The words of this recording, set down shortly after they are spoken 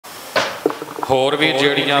होर भी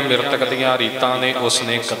जिहड़ियां मृतक दीयां रीतां ने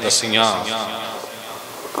उसने दस्सियां।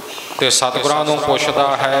 ते सतगुरां नूं पुछदा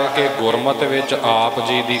है कि गुरमत विच आप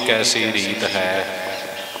जी दी कैसी रीत है।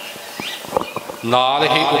 नाल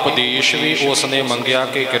ही उपदेश भी उसने मंगिया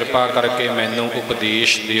कि कृपा करके मैनू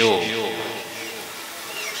उपदेश दिओ,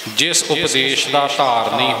 जिस उपदेश का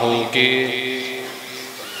धारनी हो के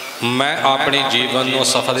मैं अपने जीवन को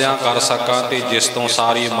सफलियां कर सकां ते जिस तो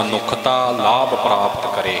सारी मनुखता लाभ प्राप्त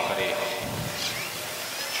करे।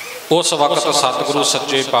 उस वक्त सतगुरु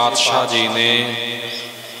सच्चे पातशाह जी ने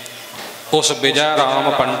उस विजय राम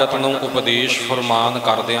पंडित नूं उपदेश फरमान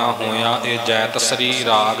करदियां होइयां ये जैतसरी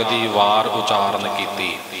राग दी वार उचारण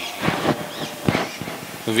कीती।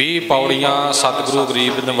 20 पौड़ियां सतगुरु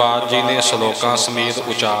गरीब नवाज जी ने श्लोकां समेत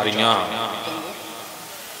उचारियां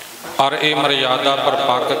और ये मर्यादा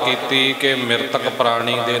परपक की कि मृतक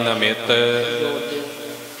प्राणी के निमित्त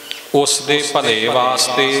उसके भले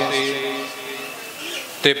वास्ते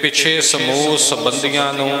ते पिछे समूह संबंधियों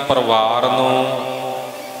नूं परिवार नूं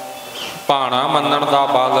भाणा मनण दा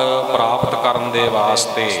बल प्राप्त करन दे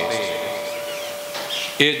वास्ते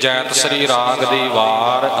ये जैतसरी राग दी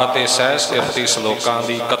वार अते सहज कीर्ति श्लोकां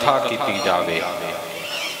दी कथा कीती जावे।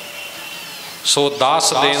 सो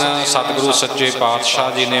 10 दिन सतगुरु सच्चे पातशाह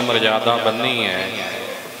जी ने मर्यादा बन्नी है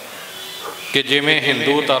कि जिमें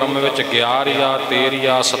हिंदू धर्म विच 11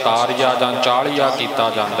 13 17 जां 40 कीता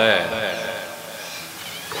जांदा है।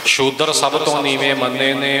 शूद्र सब तो नीवें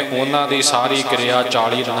मन्ने ने उन्हां दी सारी क्रिया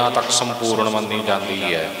 40 दिनां तक संपूर्ण मन्नी जाती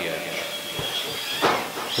है।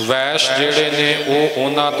 वैश जिहड़े ने वो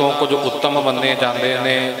उन्हां तो कुछ उत्तम मन्ने जाते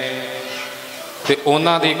ने ते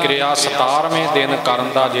उन्हां दी क्रिया 17वें दिन करन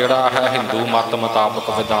दा जिहड़ा है हिंदू मत मुताबक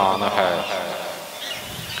विधान है।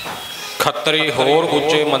 खत्तरी होर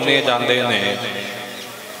उच्चे मन्ने जाते ने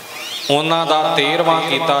उन्हां दा 13वां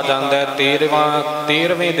कीता जांदा है।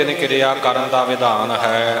 13वें दिन क्रिया करन दा विधान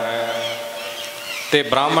है ते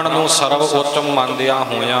ब्राह्मण नूं सर्व उत्तम मनदियां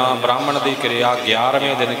होइयां ब्राह्मण दी क्रिया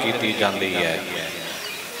 11वें दिन कीती जाती है।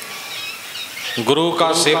 गुरु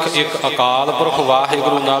का सिख एक अकाल पुरख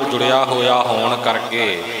वाहिगुरु नाल जुड़िया होया होण करके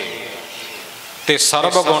ते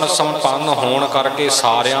सर्व गुण संपन्न होण करके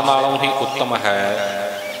सारियां नालों ही उत्तम है।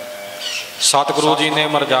 सतगुरु जी ने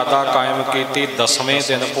मर्यादा कायम की 10वें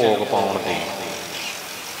दिन भोग पाउण दी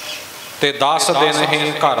ते 10 दिन ही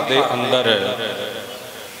घर दे अंदर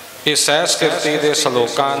इस सहज कीर्ति दे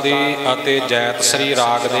श्लोकां दी अते जैतसरी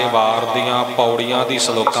राग दे वार दियां पौड़ियां दी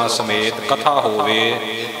श्लोकां समेत कथा होवे।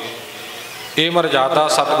 ये मर्यादा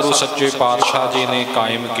सतगुरु सच्चे पातशाह जी ने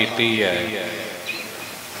कायम की है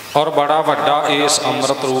और बड़ा वड्डा इस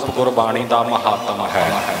अमृत रूप गुरबाणी का महात्म है।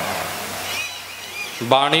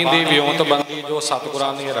 बाणी की विਉਂਤਬੰਦੀ जो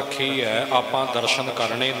सतगुरां ने रखी है आपां दर्शन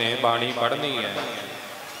करने ने बाणी पढ़नी है।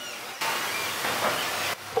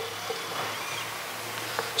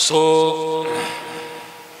 सो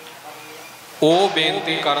वो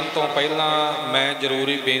बेनती करन तो पहला मैं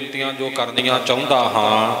जरूरी बेनतियां जो करनियां चाहुंदा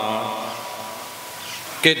हाँ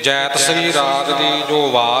कि जैतसरी राग की जो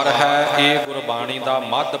वार है ये गुरबाणी का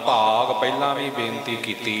मध्य भाग पहला भी बेनती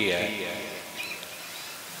की है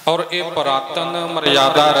और ये पुरातन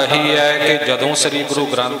मर्यादा रही है कि जदों श्री गुरु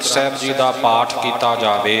ग्रंथ साहिब जी का पाठ किया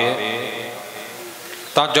जाए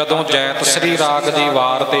तो जदों जैतसरी राग की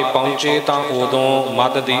वार ते पहुँचे तो उदों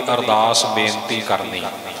मध्य की अरदास बेनती करनी।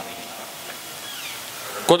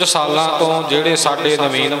 कुछ सालों तो जिहड़े साडे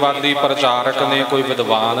नवीनवादी प्रचारक ने कोई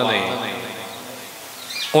विद्वान ने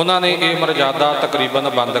उन्होंने ये मर्यादा तकरीबन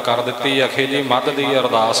बंद कर दी। आखे जी मध्य की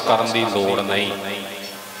अरदास करने की लोड़ नहीं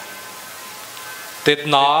ते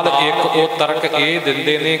नाल एक वो तर्क ये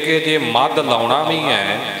दिंदे ने कि जे मध लाउणा भी है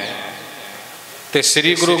तो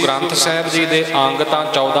श्री गुरु ग्रंथ साहिब जी के अंग तो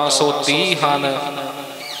 1430 हैं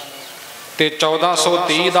ते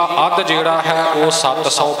 1430 का अध जिहड़ा है वो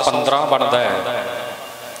 715 बनता है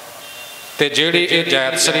ते जिहड़ी ये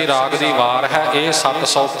जैतसरी राग की वार है ये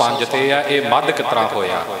 705 ते है। ये मध किस तरह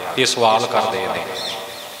होया ये सवाल करते हैं।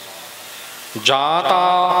 जां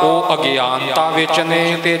तां वो अज्ञानता विच ने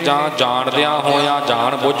ते जां जाणदियां होया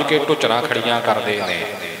जान बुझ के ढुचरां खड़ियां करते हैं।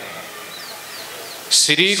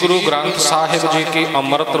 श्री गुरु ग्रंथ साहिब जी की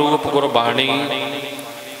अमृत रूप गुरबाणी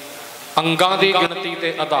अंगां की गिनती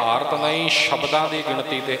ते आधारित नहीं शब्दां की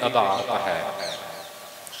गिनती ते आधारित है।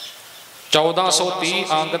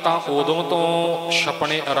 1430 अंग तां उदों तो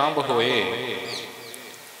छपने आरंभ होए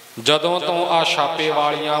जदों तो आ छापे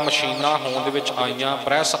वालियां मशीनां होंद विच आईयां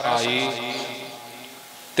प्रैस आई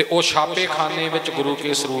ते ओ छापे खाने विच गुरु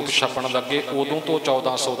के स्वरूप छपन लगे उदों तो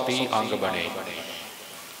 1430 अंग बने।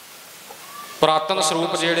 पुरातन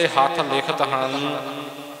स्वरूप जिहड़े हथ लिखत हैं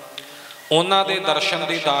ਉਹਨਾਂ ਦੇ ਦਰਸ਼ਨ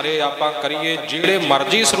ਦੀਦਾਰੇ ਆਪਾਂ ਕਰੀਏ, ਜਿਹੜੇ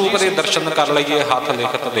ਮਰਜ਼ੀ ਸਰੂਪ ਦੇ ਦਰਸ਼ਨ ਕਰ ਲਈਏ ਹੱਥ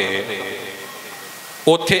ਲਿਖਤ ਦੇ,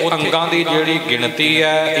 ਉੱਥੇ ਅੰਗਾਂ ਦੀ ਜਿਹੜੀ ਗਿਣਤੀ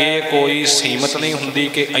ਹੈ ਇਹ ਕੋਈ ਸੀਮਤ ਨਹੀਂ ਹੁੰਦੀ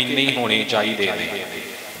ਕਿ ਇੰਨੀ ਹੋਣੀ ਚਾਹੀਦੇ ਨੇ।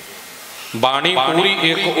 ਬਾਣੀ ਪੂਰੀ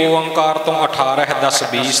ਇੱਕ ਓੰਕਾਰ ਤੋਂ 18 10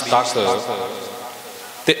 20 ਤੱਕ,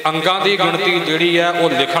 ਤੇ ਅੰਗਾਂ ਦੀ ਗਿਣਤੀ ਜਿਹੜੀ ਹੈ ਉਹ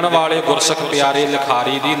ਲਿਖਣ ਵਾਲੇ ਗੁਰਸਿੱਖ ਪਿਆਰੇ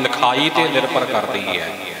ਲਿਖਾਰੀ ਦੀ ਲਿਖਾਈ ਤੇ ਨਿਰਭਰ ਕਰਦੀ ਹੈ।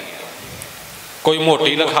 ਕੋਈ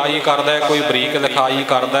ਮੋਟੀ ਲਿਖਾਈ ਕਰਦਾ ਹੈ, ਕੋਈ ਬਰੀਕ ਲਿਖਾਈ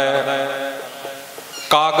ਕਰਦਾ ਹੈ।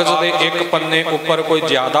 ਕਾਗਜ਼ ਦੇ ਇੱਕ ਪੰਨੇ ਉੱਪਰ ਕੋਈ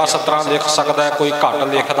ਜ਼ਿਆਦਾ ਸਤਰਾਂ ਲਿਖ ਸਕਦਾ ਹੈ, ਕੋਈ ਘੱਟ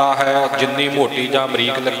ਲਿਖਦਾ ਹੈ, ਜਿੰਨੀ ਮੋਟੀ ਜਾਂ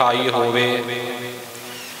ਬਰੀਕ ਲਿਖਾਈ ਹੋਵੇ।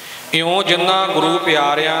 ਇਉਂ ਜਿਨ੍ਹਾਂ ਗੁਰੂ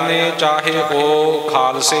ਪਿਆਰਿਆਂ ਨੇ, ਚਾਹੇ ਉਹ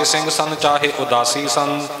ਖਾਲਸੇ ਸਿੰਘ ਸਨ, ਚਾਹੇ ਉਦਾਸੀ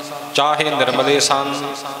ਸਨ, ਚਾਹੇ ਨਿਰਮਲੇ ਸਨ,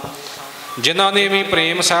 ਜਿਨ੍ਹਾਂ ਨੇ ਵੀ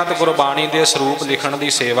ਪ੍ਰੇਮ ਸਹਿਤ ਗੁਰਬਾਣੀ ਦੇ ਸਰੂਪ ਲਿਖਣ ਦੀ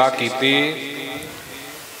ਸੇਵਾ ਕੀਤੀ,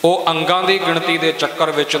 ਉਹ ਅੰਗਾਂ ਦੀ ਗਿਣਤੀ ਦੇ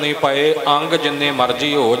ਚੱਕਰ ਵਿੱਚ ਨਹੀਂ ਪਏ। ਅੰਗ ਜਿੰਨੇ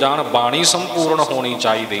ਮਰਜ਼ੀ ਹੋ ਜਾਣ, ਬਾਣੀ ਸੰਪੂਰਨ ਹੋਣੀ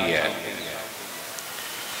ਚਾਹੀਦੀ ਹੈ।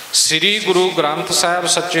 ਸ੍ਰੀ ਗੁਰੂ ਗ੍ਰੰਥ ਸਾਹਿਬ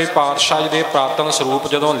ਸੱਚੇ ਪਾਤਸ਼ਾਹ ਜੀ ਦੇ ਪੁਰਾਤਨ ਸਰੂਪ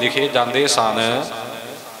ਜਦੋਂ ਲਿਖੇ ਜਾਂਦੇ ਸਨ,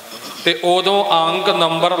 ਤੇ ਉਦੋਂ ਅੰਗ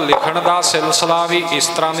ਨੰਬਰ ਲਿਖਣ ਦਾ ਸਿਲਸਿਲਾ ਵੀ ਇਸ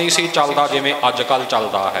ਤਰ੍ਹਾਂ ਨਹੀਂ ਸੀ ਚੱਲਦਾ ਜਿਵੇਂ ਅੱਜ ਕੱਲ੍ਹ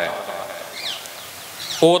ਚੱਲਦਾ ਹੈ।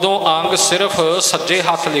 ਉਦੋਂ ਅੰਗ ਸਿਰਫ ਸੱਜੇ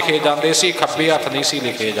ਹੱਥ ਲਿਖੇ ਜਾਂਦੇ ਸੀ, ਖੱਬੇ ਹੱਥ ਨਹੀਂ ਸੀ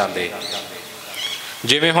ਲਿਖੇ ਜਾਂਦੇ।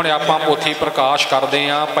 ਜਿਵੇਂ ਹੁਣ ਆਪਾਂ ਪੋਥੀ ਪ੍ਰਕਾਸ਼ ਕਰਦੇ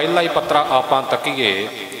ਹਾਂ, ਪਹਿਲਾ ਹੀ ਪੱਤਰਾ ਆਪਾਂ ਤੱਕੀਏ,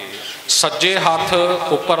 ਸੱਜੇ ਹੱਥ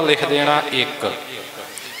ਉੱਪਰ ਲਿਖ ਦੇਣਾ 1,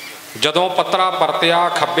 ਜਦੋਂ ਪੱਤਰਾ ਪਰਤਿਆ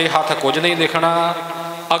ਖੱਬੇ ਹੱਥ ਕੁਝ ਨਹੀਂ ਲਿਖਣਾ,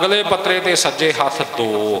 ਅਗਲੇ ਪੱਤਰੇ ਤੇ ਸੱਜੇ ਹੱਥ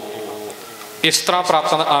 2। ਇਸ ਤਰ੍ਹਾਂ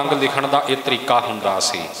ਪੁਰਾਤਨ ਅੰਗ ਲਿਖਣ ਦਾ ਇਹ ਤਰੀਕਾ ਹੁੰਦਾ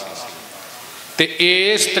ਸੀ। ਤੇ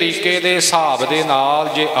ਇਸ ਤਰੀਕੇ ਦੇ ਹਿਸਾਬ ਦੇ ਨਾਲ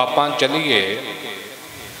ਜੇ ਆਪਾਂ ਚੱਲੀਏ,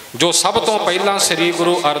 ਜੋ ਸਭ ਤੋਂ ਪਹਿਲਾਂ ਸ੍ਰੀ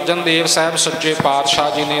ਗੁਰੂ ਅਰਜਨ ਦੇਵ ਸਾਹਿਬ ਸੱਚੇ ਪਾਤਸ਼ਾਹ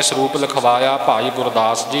ਜੀ ਨੇ ਸਰੂਪ ਲਿਖਵਾਇਆ ਭਾਈ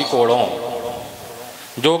ਗੁਰਦਾਸ ਜੀ ਕੋਲੋਂ,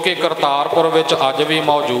 ਜੋ ਕਿ ਕਰਤਾਰਪੁਰ ਵਿੱਚ ਅੱਜ ਵੀ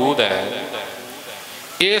ਮੌਜੂਦ ਹੈ,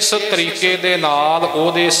 ਇਸ ਤਰੀਕੇ ਦੇ ਨਾਲ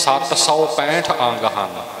ਉਹਦੇ 765 ਅੰਗ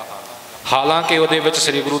ਹਨ। ਹਾਲਾਂਕਿ ਉਹਦੇ ਵਿੱਚ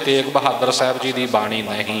ਸ੍ਰੀ ਗੁਰੂ ਤੇਗ ਬਹਾਦਰ ਸਾਹਿਬ ਜੀ ਦੀ ਬਾਣੀ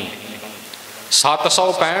ਨਹੀਂ।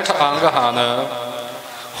 765 ਅੰਗ ਹਨ।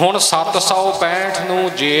 ਹੁਣ 765 ਨੂੰ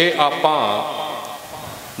ਜੇ ਆਪਾਂ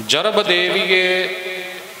ਜਰਬ ਦੇਵੀਏ,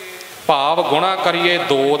 ਭਾਵ ਗੁਣਾ ਕਰੀਏ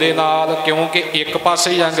 2 ਦੇ ਨਾਲ, ਕਿਉਂਕਿ ਇੱਕ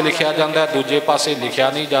ਪਾਸੇ ਹੀ ਅੰਗ ਲਿਖਿਆ ਜਾਂਦਾ, ਦੂਜੇ ਪਾਸੇ ਲਿਖਿਆ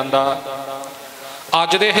ਨਹੀਂ ਜਾਂਦਾ।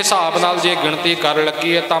 ਅੱਜ ਦੇ ਹਿਸਾਬ ਨਾਲ ਜੇ ਗਿਣਤੀ ਕਰ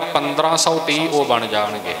ਲੱਗੀਏ ਤਾਂ 1530 ਉਹ ਬਣ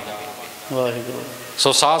ਜਾਣਗੇ। ਵਾਹਿਗੁਰੂ।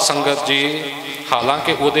 ਸੋ ਸਾਧ ਸੰਗਤ ਜੀ,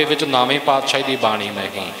 ਹਾਲਾਂਕਿ ਉਹਦੇ ਵਿੱਚ ਨਾਵੇਂ ਪਾਤਸ਼ਾਹੀ ਦੀ ਬਾਣੀ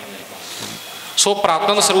ਨਹੀਂ। ਸੋ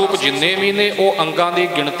ਪੁਰਾਤਨ ਸਰੂਪ ਜਿੰਨੇ ਵੀ ਨੇ, ਉਹ ਅੰਗਾਂ ਦੀ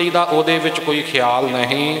ਗਿਣਤੀ ਦਾ ਉਹਦੇ ਵਿੱਚ ਕੋਈ ਖਿਆਲ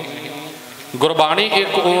ਨਹੀਂ। ਗੁਰਬਾਣੀ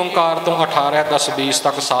ਇੱਕ ਓੰਕਾਰ ਤੋਂ 18 10 20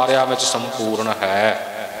 ਤੱਕ ਸਾਰਿਆਂ ਵਿੱਚ ਸੰਪੂਰਨ ਹੈ।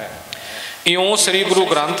 ਇਉਂ ਸ੍ਰੀ ਗੁਰੂ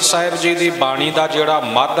ਗ੍ਰੰਥ ਸਾਹਿਬ ਜੀ ਦੀ ਬਾਣੀ ਦਾ ਜਿਹੜਾ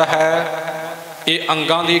ਮੱਧ ਹੈ, ਇਹ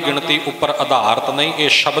ਅੰਗਾਂ ਦੀ ਗਿਣਤੀ ਉੱਪਰ ਆਧਾਰਿਤ ਨਹੀਂ, ਇਹ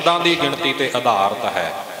ਸ਼ਬਦਾਂ ਦੀ ਗਿਣਤੀ ਤੇ ਆਧਾਰਿਤ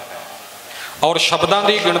ਹੈ। ਔਰ ਸ਼ਬਦਾਂ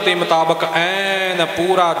ਦੀ ਗਿਣਤੀ ਮੁਤਾਬਕ ਐਨ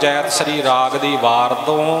ਪੂਰਾ ਜੈਤ ਸ੍ਰੀ ਰਾਗ ਦੀ ਵਾਰ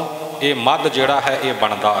ਤੋਂ ਇਹ ਮੱਧ ਜਿਹੜਾ ਹੈ ਇਹ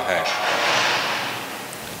ਬਣਦਾ ਹੈ।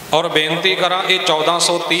 ਔਰ ਬੇਨਤੀ ਕਰਾਂ, ਇਹ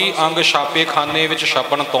 1430 ਅੰਗ ਛਾਪੇ ਖਾਨੇ ਵਿੱਚ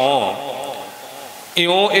ਛਪਣ ਤੋਂ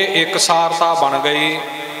ਇਉਂ ਇਹ ਇਕਸਾਰਤਾ ਬਣ ਗਈ।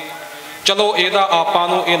 ਚਲੋ ਇਹਦਾ ਆਪਾਂ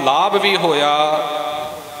ਨੂੰ ਇਹ ਲਾਭ ਵੀ ਹੋਇਆ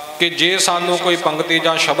ਕਿ ਜੇ ਸਾਨੂੰ ਕੋਈ ਪੰਕਤੀ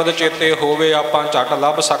ਜਾਂ ਸ਼ਬਦ ਚੇਤੇ ਹੋਵੇ, ਆਪਾਂ ਝੱਟ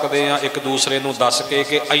ਲੱਭ ਸਕਦੇ ਹਾਂ ਇੱਕ ਦੂਸਰੇ ਨੂੰ ਦੱਸ ਕੇ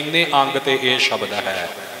ਕਿ ਇੰਨੇ ਅੰਗ ਤੇ ਇਹ ਸ਼ਬਦ ਹੈ।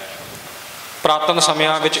 ਪੁਰਾਤਨ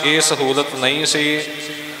ਸਮਿਆਂ ਵਿੱਚ ਇਹ ਸਹੂਲਤ ਨਹੀਂ ਸੀ,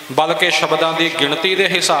 ਬਲਕਿ ਸ਼ਬਦਾਂ ਦੀ ਗਿਣਤੀ ਦੇ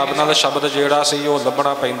ਹਿਸਾਬ ਨਾਲ ਸ਼ਬਦ ਜਿਹੜਾ ਸੀ ਉਹ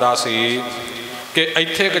ਲੱਭਣਾ ਪੈਂਦਾ ਸੀ ਕਿ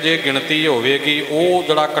ਇੱਥੇ ਕਿ ਜੇ ਗਿਣਤੀ ਹੋਵੇਗੀ, ਉਹ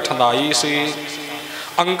ਜਿਹੜਾ ਕਠਿਨਾਈ ਸੀ।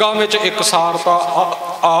 ਅੰਗਾਂ ਵਿੱਚ ਇਕਸਾਰਤਾ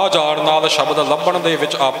ਆ ਜਾਣ ਨਾਲ ਸ਼ਬਦ ਲੱਭਣ ਦੇ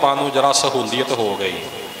ਵਿੱਚ ਆਪਾਂ ਨੂੰ ਜਰਾ ਸਹੂਲੀਅਤ ਹੋ ਗਈ।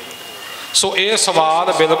 ਸੋ ਇਹ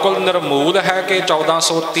ਸਵਾਲ ਬਿਲਕੁਲ ਨਿਰਮੂਲ ਹੈ ਕਿ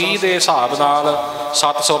 1430 ਦੇ ਹਿਸਾਬ ਨਾਲ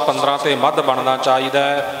 715 ਤੇ ਮੱਧ ਬਣਨਾ ਚਾਹੀਦਾ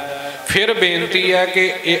ਹੈ। ਫਿਰ ਬੇਨਤੀ ਹੈ ਕਿ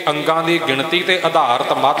ਇਹ ਅੰਗਾਂ ਦੀ ਗਿਣਤੀ ਤੇ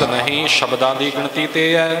ਆਧਾਰਿਤ ਮੱਧ ਨਹੀਂ, ਸ਼ਬਦਾਂ ਦੀ ਗਿਣਤੀ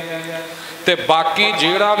ਤੇ ਹੈ। ਤੇ ਬਾਕੀ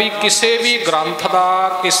ਜਿਹੜਾ ਵੀ ਕਿਸੇ ਵੀ ਗ੍ਰੰਥ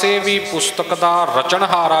ਦਾ, ਕਿਸੇ ਵੀ ਪੁਸਤਕ ਦਾ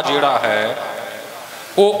ਰਚਨਹਾਰਾ ਜਿਹੜਾ ਹੈ,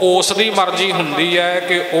 ਉਹ ਉਸ ਦੀ ਮਰਜ਼ੀ ਹੁੰਦੀ ਹੈ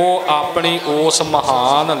ਕਿ ਉਹ ਆਪਣੀ ਉਸ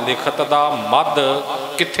ਮਹਾਨ ਲਿਖਤ ਦਾ ਮੱਧ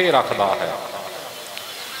ਕਿੱਥੇ ਰੱਖਦਾ ਹੈ।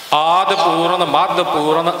 ਆਦਿ ਪੂਰਨ, ਮੱਧ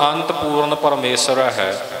ਪੂਰਨ, ਅੰਤ ਪੂਰਨ ਪਰਮੇਸ਼ਰ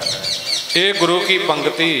ਹੈ। ਇਹ ਗੁਰੂ ਕੀ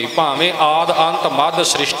ਪੰਕਤੀ ਭਾਵੇਂ ਆਦਿ ਅੰਤ ਮੱਧ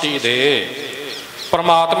ਸ੍ਰਿਸ਼ਟੀ ਦੇ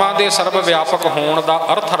ਪਰਮਾਤਮਾ ਦੇ ਸਰਬ ਵਿਆਪਕ ਹੋਣ ਦਾ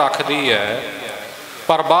ਅਰਥ ਰੱਖਦੀ ਹੈ,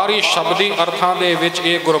 ਪਰ ਬਾਹਰੀ ਸ਼ਬਦੀ ਅਰਥਾਂ ਦੇ ਵਿੱਚ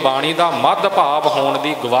ਇਹ ਗੁਰਬਾਣੀ ਦਾ ਮੱਧ ਭਾਵ ਹੋਣ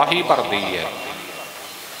ਦੀ ਗਵਾਹੀ ਭਰਦੀ ਹੈ।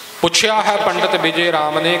 ਪੁੱਛਿਆ ਹੈ ਪੰਡਿਤ ਵਿਜੇ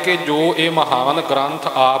ਰਾਮ ਨੇ ਕਿ ਜੋ ਇਹ ਮਹਾਨ ਗ੍ਰੰਥ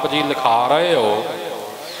ਆਪ ਜੀ ਲਿਖਾ ਰਹੇ ਹੋ,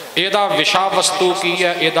 ਇਹਦਾ ਵਿਸ਼ਾ ਵਸਤੂ ਕੀ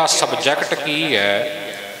ਹੈ, ਇਹਦਾ ਸਬਜੈਕਟ ਕੀ ਹੈ?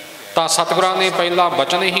 ਤਾਂ ਸਤਿਗੁਰਾਂ ਨੇ ਪਹਿਲਾ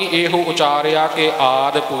ਬਚਨ ਹੀ ਇਹੋ ਉਚਾਰਿਆ ਕਿ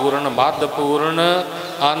ਆਦਿ ਪੂਰਨ, ਮੱਧ ਪੂਰਨ,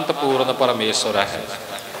 ਅੰਤ ਪੂਰਨ ਪਰਮੇਸ਼ਰ ਹੈ।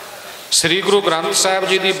 ਸ੍ਰੀ ਗੁਰੂ ਗ੍ਰੰਥ ਸਾਹਿਬ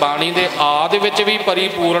ਜੀ ਦੀ ਬਾਣੀ ਦੇ ਆਦਿ ਵਿੱਚ ਵੀ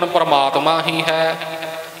ਪਰਿਪੂਰਨ ਪਰਮਾਤਮਾ ਹੀ ਹੈ,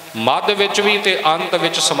 ਮੱਧ ਵਿੱਚ ਵੀ ਤੇ ਅੰਤ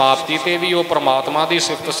ਵਿੱਚ ਸਮਾਪਤੀ ਤੇ ਵੀ ਉਹ ਪ੍ਰਮਾਤਮਾ ਦੀ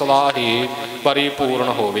ਸਿਫਤ ਸਲਾਹ ਹੀ ਪਰਿਪੂਰਨ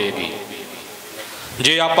ਹੋਵੇਗੀ।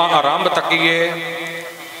 ਜੇ ਆਪਾਂ ਆਰੰਭ ਤੱਕੀਏ,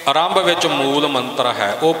 ਆਰੰਭ ਵਿੱਚ ਮੂਲ ਮੰਤਰ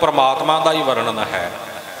ਹੈ, ਉਹ ਪ੍ਰਮਾਤਮਾ ਦਾ ਹੀ ਵਰਣਨ ਹੈ।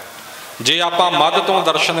 ਜੇ ਆਪਾਂ ਮੱਧ ਤੋਂ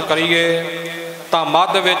ਦਰਸ਼ਨ ਕਰੀਏ ਤਾਂ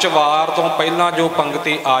ਮੱਧ ਵਿੱਚ ਵਾਰ ਤੋਂ ਪਹਿਲਾਂ ਜੋ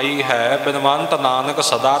ਪੰਕਤੀ ਆਈ ਹੈ, ਬਿਨਵੰਤ ਨਾਨਕ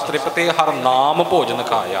ਸਦਾ ਤ੍ਰਿਪਤੇ ਹਰ ਨਾਮ ਭੋਜਨ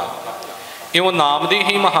ਖਾਇਆ, ਇਉਂ ਨਾਮ ਦੀ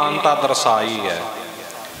ਹੀ ਮਹਾਨਤਾ ਦਰਸਾਈ ਹੈ।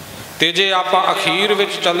 ਤੇ ਜੇ ਆਪਾਂ ਅਖੀਰ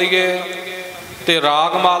ਵਿੱਚ ਚੱਲੀਏ ਤੇ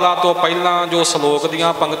ਰਾਗਮਾਲਾ ਤੋਂ ਪਹਿਲਾਂ ਜੋ ਸ਼ਲੋਕ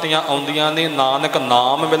ਦੀਆਂ ਪੰਕਤੀਆਂ ਆਉਂਦੀਆਂ ਨੇ, ਨਾਨਕ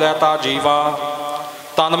ਨਾਮ ਮਿਲੈ ਤਾ ਜੀਵਾ,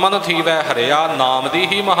 ਤਨ ਮਨ ਥੀਵੈ ਹਰਿਆ, ਨਾਮ ਦੀ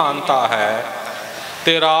ਹੀ ਮਹਾਨਤਾ ਹੈ।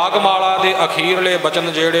 ਤੇ ਰਾਗਮਾਲਾ ਦੇ ਅਖੀਰਲੇ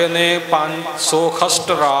ਬਚਨ ਜਿਹੜੇ ਨੇ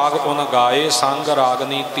 566 ਰਾਗ ਉਨ ਗਾਏ ਸੰਗ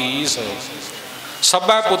ਰਾਗਨੀ 30,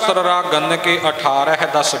 ਸਭੈ ਪੁੱਤਰ ਰਾਗਨ ਕੇ 18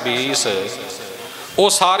 10 20, ਉਹ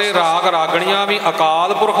ਸਾਰੇ ਰਾਗ ਰਾਗਣੀਆਂ ਵੀ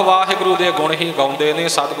ਅਕਾਲ ਪੁਰਖ ਵਾਹਿਗੁਰੂ ਦੇ ਗੁਣ ਹੀ ਗਾਉਂਦੇ ਨੇ।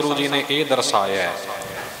 ਸਤਿਗੁਰੂ ਜੀ ਨੇ ਇਹ ਦਰਸਾਇਆ ਹੈ।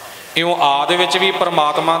 ਇਉਂ ਆਦਿ ਵਿੱਚ ਵੀ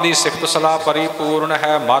ਪਰਮਾਤਮਾ ਦੀ ਸਿਫਤ ਸਲਾਹ ਪਰਿਪੂਰਨ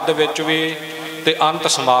ਹੈ, ਮੱਧ ਵਿੱਚ ਵੀ ਤੇ ਅੰਤ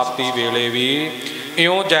ਸਮਾਪਤੀ ਵੇਲੇ ਵੀ।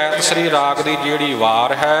 ਇਉਂ ਜੈਤ ਸ੍ਰੀ ਰਾਗ ਦੀ ਜਿਹੜੀ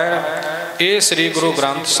ਵਾਰ ਹੈ, ਇਹ ਸ੍ਰੀ ਗੁਰੂ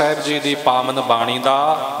ਗ੍ਰੰਥ ਸਾਹਿਬ ਜੀ ਦੀ ਪਾਵਨ ਬਾਣੀ ਦਾ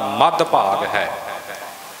ਮੱਧ ਭਾਗ ਹੈ।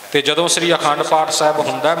 ਤੇ ਜਦੋਂ ਸ੍ਰੀ ਅਖੰਡ ਪਾਠ ਸਾਹਿਬ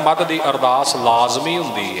ਹੁੰਦਾ, ਮੱਧ ਦੀ ਅਰਦਾਸ ਲਾਜ਼ਮੀ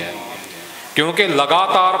ਹੁੰਦੀ ਹੈ, ਕਿਉਂਕਿ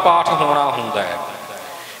ਲਗਾਤਾਰ ਪਾਠ ਹੋਣਾ ਹੁੰਦਾ ਹੈ।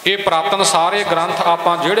 ਇਹ ਪ੍ਰਾਤਨ ਸਾਰੇ ਗ੍ਰੰਥ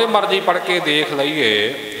ਆਪਾਂ ਜਿਹੜੇ ਮਰਜ਼ੀ ਪੜ੍ਹ ਕੇ ਦੇਖ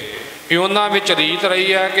ਲਈਏ, ਉਹਨਾਂ ਵਿੱਚ ਰੀਤ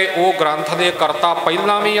ਰਹੀ ਹੈ ਕਿ ਉਹ ਗ੍ਰੰਥ ਦੇ ਕਰਤਾ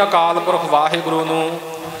ਪਹਿਲਾਂ ਵੀ ਅਕਾਲ ਪੁਰਖ ਵਾਹਿਗੁਰੂ ਨੂੰ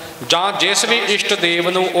ਜਾਂ ਜਿਸ ਵੀ ਇਸ਼ਟ ਦੇਵ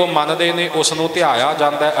ਨੂੰ ਉਹ ਮੰਨਦੇ ਨੇ, ਉਸ ਨੂੰ ਧਿਆਇਆ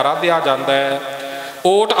ਜਾਂਦਾ ਹੈ, ਅਰਾਧਿਆ ਜਾਂਦਾ ਹੈ,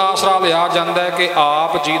 ਓਟ ਆਸਰਾ ਲਿਆ ਜਾਂਦਾ ਹੈ ਕਿ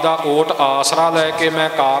ਆਪ ਜੀ ਦਾ ਓਟ ਆਸਰਾ ਲੈ ਕੇ ਮੈਂ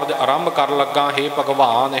ਕਾਰਜ ਆਰੰਭ ਕਰਨ ਲੱਗਾ। ਹੇ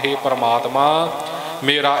ਭਗਵਾਨ, ਹੇ ਪਰਮਾਤਮਾ,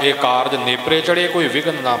 ਮੇਰਾ ਇਹ ਕਾਰਜ ਨੇਪਰੇ ਚੜੇ, ਕੋਈ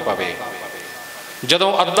ਵਿਘਨ ਨਾ ਪਵੇ।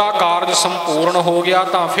 ਜਦੋਂ ਅੱਧਾ ਕਾਰਜ ਸੰਪੂਰਨ ਹੋ ਗਿਆ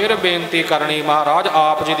ਤਾਂ ਫਿਰ ਬੇਨਤੀ ਕਰਨੀ, ਮਹਾਰਾਜ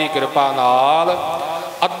ਆਪ ਜੀ ਦੀ ਕਿਰਪਾ ਨਾਲ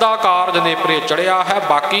ਅੱਧਾ ਕਾਰਜ ਨੇਪਰੇ ਚੜਿਆ ਹੈ,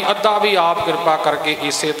 ਬਾਕੀ ਅੱਧਾ ਵੀ ਆਪ ਕਿਰਪਾ ਕਰਕੇ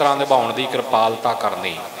ਇਸੇ ਤਰ੍ਹਾਂ ਨਿਭਾਉਣ ਦੀ ਕਿਰਪਾਲਤਾ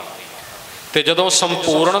ਕਰਨੀ। ਤੇ ਜਦੋਂ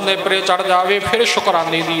ਸੰਪੂਰਨ ਨੇਪਰੇ ਚੜ ਜਾਵੇ, ਫਿਰ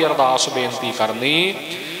ਸ਼ੁਕਰਾਨੇ ਦੀ ਅਰਦਾਸ ਬੇਨਤੀ ਕਰਨੀ।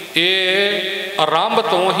 ਇਹ ਆਰੰਭ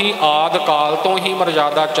ਤੋਂ ਹੀ, ਆਦਿ ਕਾਲ ਤੋਂ ਹੀ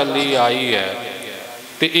ਮਰਜ਼ਾਦਾ ਚੱਲੀ ਆਈ ਹੈ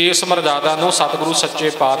ਤੇ ਇਸ ਮਰਜ਼ਾਦਾ ਨੂੰ ਸਤਿਗੁਰੂ ਸੱਚੇ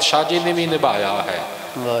ਪਾਤਸ਼ਾਹ ਜੀ ਨੇ ਵੀ ਨਿਭਾਇਆ ਹੈ।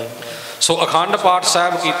 ਸੋ ਅਖੰਡ ਪਾਠ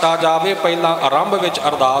ਸਾਹਿਬ ਕੀਤਾ ਜਾਵੇ, ਪਹਿਲਾਂ ਆਰੰਭ ਵਿੱਚ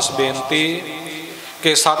ਅਰਦਾਸ ਬੇਨਤੀ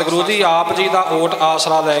ਕਿ ਸਤਿਗੁਰੂ ਜੀ ਆਪ ਜੀ ਦਾ ਓਟ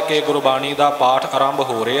ਆਸਰਾ ਲੈ ਕੇ ਗੁਰਬਾਣੀ ਦਾ ਪਾਠ ਆਰੰਭ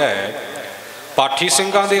ਹੋ ਰਿਹਾ ਹੈ। ਪਾਠੀ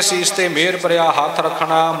ਸਿੰਘਾਂ ਦੇ ਸੀਸ ਤੇ ਮਿਹਰ ਭਰਿਆ ਹੱਥ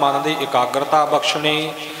ਰੱਖਣਾ, ਮਨ ਦੀ ਇਕਾਗਰਤਾ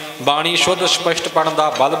ਬਖਸ਼ਣੀ, ਬਾਣੀ ਸ਼ੁੱਧ ਸਪਸ਼ਟ ਪੜ੍ਹਨ ਦਾ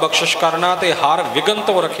ਬਲ ਬਖਸ਼ਿਸ਼ ਕਰਨਾ ਤੇ ਹਰ ਵਿਘਨ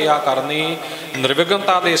ਤੋਂ ਰੱਖਿਆ ਕਰਨੀ,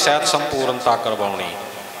 ਨਿਰਵਿਘਨਤਾ ਦੇ ਸਹਿਤ ਸੰਪੂਰਨਤਾ ਕਰਵਾਉਣੀ।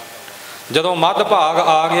 ਜਦੋਂ ਮੱਧ ਭਾਗ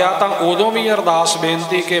ਆ ਗਿਆ ਤਾਂ ਉਦੋਂ ਵੀ ਅਰਦਾਸ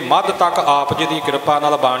ਬੇਨਤੀ ਕਿ ਮੱਧ ਤੱਕ ਆਪ ਜੀ ਦੀ ਕਿਰਪਾ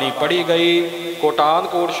ਨਾਲ ਬਾਣੀ ਪੜ੍ਹੀ ਗਈ, ਕੋਟਾਨ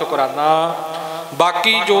ਕੋਟ ਸ਼ੁਕਰਾਨਾ।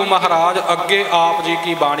 ਬਾਕੀ ਜੋ ਮਹਾਰਾਜ ਅੱਗੇ ਆਪ ਜੀ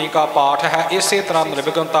ਕੀ ਬਾਣੀ का पाठ है, इसे तरह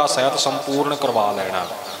निर्विघनता सहित संपूर्ण करवा लेना।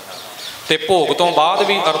 ਤੇ ਭੋਗ ਤੋਂ ਬਾਅਦ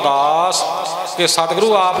ਵੀ ਅਰਦਾਸ ਕਿ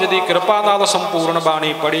ਸਤਿਗੁਰੂ ਆਪ ਜੀ ਦੀ ਕਿਰਪਾ ਨਾਲ ਸੰਪੂਰਨ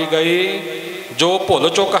ਬਾਣੀ ਪੜ੍ਹੀ ਗਈ, ਜੋ ਭੁੱਲ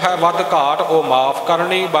ਚੁੱਕ ਹੈ ਵੱਧ ਘਾਟ ਉਹ ਮਾਫ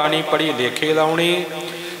ਕਰਨੀ, ਬਾਣੀ ਪੜ੍ਹੀ ਲੇਖੇ ਲਾਉਣੀ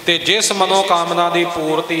ਤੇ ਜਿਸ ਮਨੋਕਾਮਨਾ ਦੀ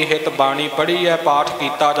ਪੂਰਤੀ ਹਿਤ ਬਾਣੀ ਪੜ੍ਹੀ ਹੈ, ਪਾਠ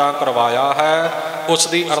ਕੀਤਾ ਜਾਂ ਕਰਵਾਇਆ ਹੈ, ਉਸ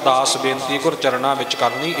ਦੀ ਅਰਦਾਸ ਬੇਨਤੀ ਗੁਰ ਚਰਨਾਂ ਵਿੱਚ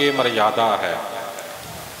ਕਰਨੀ। ਇਹ ਮਰਜ਼ਾਦਾ ਹੈ।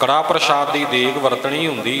 ਕੜਾ ਪ੍ਰਸ਼ਾਦ ਦੀ ਦੇਗ ਵਰਤਣੀ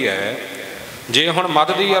ਹੁੰਦੀ ਹੈ। ਜੇ ਹੁਣ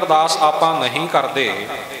ਮੱਧ ਦੀ ਅਰਦਾਸ ਆਪਾਂ ਨਹੀਂ ਕਰਦੇ,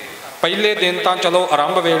 ਪਹਿਲੇ ਦਿਨ ਤਾਂ ਚਲੋ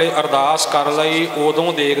ਆਰੰਭ ਵੇਲੇ ਅਰਦਾਸ ਕਰ ਲਈ,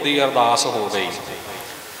 ਉਦੋਂ ਦੇਗ ਦੀ ਅਰਦਾਸ ਹੋ ਗਈ।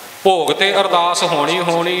 ਭੋਗ ਤੇ ਅਰਦਾਸ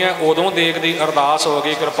ਹੋਣੀ ਹੈ, ਉਦੋਂ ਦੇਗ ਦੀ ਅਰਦਾਸ ਹੋ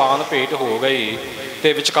ਗਈ, ਕਿਰਪਾਨ ਭੇਟ ਹੋ ਗਈ।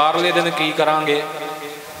 ਤੇ ਵਿਚਕਾਰਲੇ ਦਿਨ ਕੀ ਕਰਾਂਗੇ?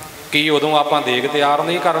 ਕੀ ਉਦੋਂ ਆਪਾਂ ਦੇਗ ਤਿਆਰ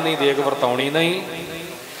ਨਹੀਂ ਕਰਨੀ, ਦੇਗ ਵਰਤਾਉਣੀ ਨਹੀਂ?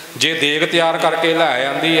 ਜੇ ਦੇਗ ਤਿਆਰ ਕਰਕੇ ਲੈ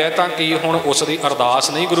ਆਂਦੀ ਹੈ ਤਾਂ ਕੀ ਹੁਣ ਉਸ ਦੀ ਅਰਦਾਸ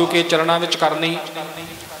ਨਹੀਂ ਗੁਰੂ ਕੇ ਚਰਨਾਂ ਵਿੱਚ ਕਰਨੀ?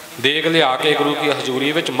 ਦੇਗ ਲਿਆ ਕੇ ਗੁਰੂ ਕੀ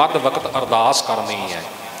ਹਜ਼ੂਰੀ ਵਿੱਚ ਮੱਧ ਵਕਤ ਅਰਦਾਸ ਕਰਨੀ ਹੈ।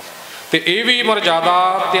 ਤੇ ਇਹ ਵੀ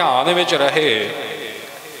ਮਰਜ਼ਾਦਾ ਧਿਆਨ ਵਿੱਚ ਰਹੇ।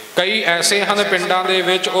 ਕਈ ਐਸੇ ਹਨ ਪਿੰਡਾਂ ਦੇ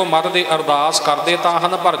ਵਿੱਚ ਉਹ ਮੱਧ ਦੀ ਅਰਦਾਸ ਕਰਦੇ ਤਾਂ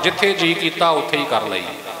ਹਨ, ਪਰ ਜਿੱਥੇ ਜੀ ਕੀਤਾ ਉੱਥੇ ਹੀ ਕਰ ਲਈ।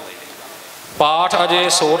 ਪਾਠ ਅਜੇ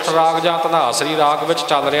ਸੋਠ ਰਾਗ ਜਾਂ ਧਨਾਸਰੀ ਰਾਗ ਵਿੱਚ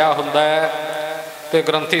ਚੱਲ ਰਿਹਾ ਹੁੰਦਾ ਹੈ ਤੇ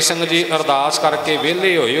ਗ੍ਰੰਥੀ ਸਿੰਘ ਜੀ ਅਰਦਾਸ ਕਰਕੇ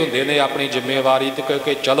ਵਿਹਲੇ ਹੋਏ ਹੁੰਦੇ ਨੇ ਆਪਣੀ ਜ਼ਿੰਮੇਵਾਰੀ ਤੇ,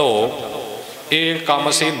 ਕਿ ਚਲੋ ਇਹ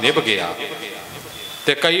ਕੰਮ ਸੀ ਨਿਭ ਗਿਆ।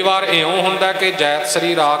 ਤੇ ਕਈ ਵਾਰ ਇਉਂ ਹੁੰਦਾ ਕਿ ਜੈਤ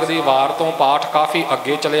ਸ੍ਰੀ ਰਾਗ ਦੀ ਵਾਰ ਤੋਂ ਪਾਠ ਕਾਫੀ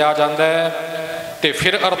ਅੱਗੇ ਚਲਿਆ ਜਾਂਦਾ ਹੈ ਤੇ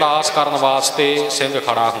ਫਿਰ ਅਰਦਾਸ ਕਰਨ ਵਾਸਤੇ ਸਿੰਘ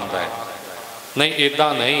ਖੜਾ ਹੁੰਦਾ ਹੈ। ਨਹੀਂ,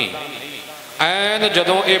 ਇੱਦਾਂ ਨਹੀਂ। ਐਨ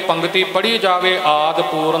ਜਦੋਂ ਇਹ ਪੰਗਤੀ ਪੜ੍ਹੀ ਜਾਵੇ ਆਦਿ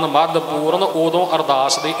ਪੂਰਨ ਮੱਧ ਪੂਰਨ, ਉਦੋਂ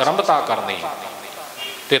ਅਰਦਾਸ ਦੀ ਆਰੰਭਤਾ ਕਰਨੀ।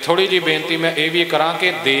 ਤੇ ਥੋੜ੍ਹੀ ਜਿਹੀ ਬੇਨਤੀ ਮੈਂ ਇਹ ਵੀ ਕਰਾਂ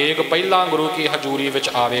ਕਿ ਦੇਗ ਪਹਿਲਾਂ ਗੁਰੂ ਕੀ ਹਜ਼ੂਰੀ ਵਿੱਚ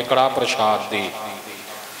ਆਵੇ ਕੜਾ ਪ੍ਰਸ਼ਾਦ ਦੀ,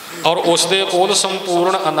 ਔਰ ਉਸ ਦੇ ਕੋਲ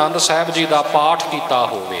ਸੰਪੂਰਨ ਆਨੰਦ ਸਾਹਿਬ ਜੀ ਦਾ ਪਾਠ ਕੀਤਾ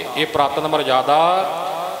ਹੋਵੇ। ਇਹ ਪ੍ਰਾਤਨ ਮਰਜ਼ਾਦਾ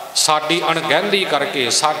ਸਾਡੀ ਅਣਗਹਿਲੀ ਕਰਕੇ,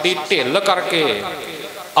 ਸਾਡੀ ਢਿੱਲ ਕਰਕੇ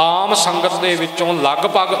ਆਮ ਸੰਗਤ ਦੇ ਵਿੱਚੋਂ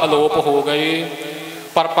ਲਗਭਗ ਅਲੋਪ ਹੋ ਗਈ।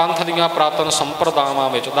 पर पंथ दीआं पुरातन संप्रदावां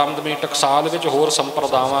विच दमदमी टकसाल विच होर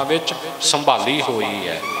संप्रदावां विच संभाली हुई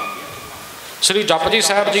है। श्री जपजी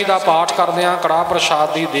साहिब जी का पाठ करदिआं कड़ाह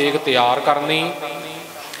प्रसाद की देग तैयार करनी,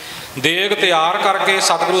 देग तैयार करके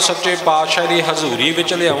सतगुरु सच्चे पातशाह की हजूरी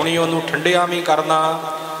विच लियाउणी, उहनूं ठंडिया भी करना।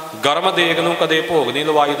 गर्म देग नूं कदे भोग नहीं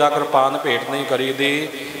लवाईदा, किरपान भेंट नहीं करीदी,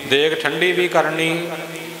 देग ठंडी भी करनी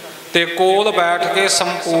ते कोल बैठ के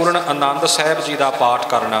संपूर्ण आनंद साहिब जी का पाठ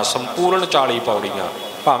करना। संपूर्ण 40 पौड़ियाँ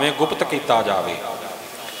भावें गुप्त किया जाए।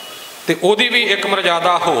 तो ओदी भी एक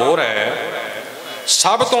मर्यादा होर है।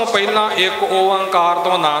 सब तो पहला एक ओंकार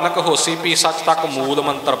तो नानक होसी पी सच तक मूल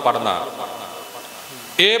मंत्र पढ़ना।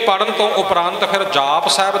 ये पढ़न तो उपरंत फिर जाप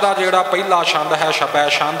साहिब का जोड़ा पहला छंद है छपै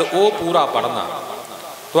छंद वो पूरा पढ़ना।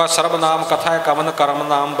 तो सर्वनाम कथा कवन करम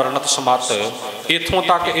नाम वर्णत समत, इथों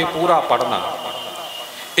तक ये पूरा पढ़ना।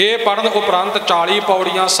 ये पढ़न उपरंत 40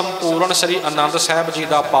 पौड़ियाँ संपूर्ण श्री आनंद साहिब जी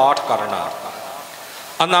का पाठ करना।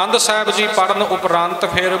 आनंद साहिब जी पढ़न उपरंत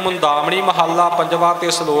फिर मुंदामणी महला पंजवा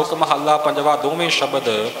ते श्लोक महला पंजवा दोवें शब्द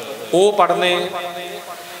वो पढ़ने।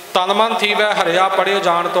 तन मन थी वह हरिया पढ़े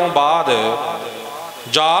जाण तो बाद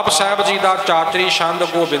जाप साहिब जी का चाचरी छंद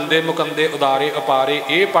गोबिंदे मुकंदे उदारे अपारे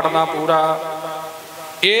ये पढ़ना पूरा।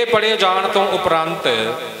 ये पढ़े जाण तो उपरंत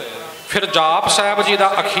फिर जाप साहिब जी का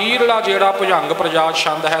अखीरला जोड़ा भुजंग प्रजात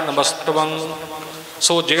छंद है नमस्तवं,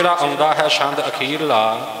 सो जोड़ा आउंदा है छंद अखीरला,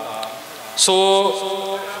 सो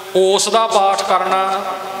उसका पाठ करना।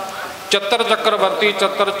 चतर चक्रवर्ती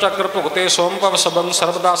चतर चक्र भुगते सोमभव सबन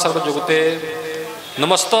सर्वदा सर्व जुगते,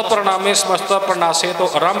 नमस्त प्रणामे समस्त प्रणासे तो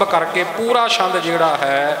आरंभ करके पूरा छंद जोड़ा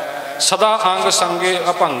है सदा अंग संगे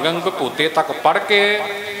अभंगंग भूते तक पढ़ के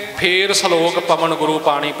फिर सलोक पवन गुरु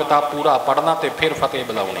पानी पिता पूरा पढ़ना ते फिर फतेह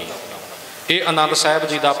बुलाउणी। ये आनंद साहिब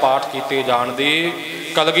जी का पाठ किए जाण दी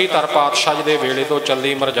कलगीधर पातशाह जी के वेले तो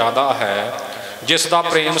चली मर्यादा है, जिसका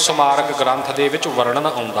प्रेम स्मारक ग्रंथ के विच वर्णन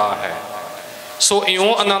आउंदा है। सो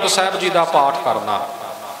इउं आनंद साहिब जी का पाठ करना।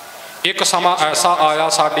 एक समा ऐसा आया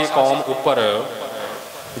साडी कौम उपर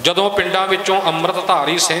जदों पिंडां विचों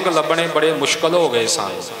अमृतधारी सिंह लभणे बड़े मुश्किल हो गए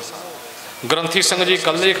सन। ग्रंथी सिंह जी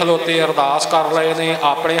कल्ले खलोते अरदास कर रहे ने,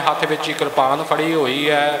 अपने हाथ विच ही किरपान फड़ी हुई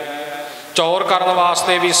है। चौर करने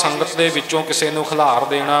वास्ते भी संगत दे विचों किसी नूं खिलार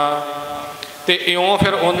देना ते इउं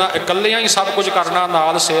फिर उन्हां इकल्लियां ही सब कुछ करना,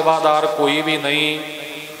 नाल सेवादार कोई भी नहीं।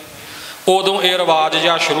 उदों ये रिवाज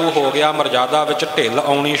जिहा शुरू हो गया, मर्यादा विच ढिल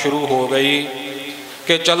आउणी शुरू हो गई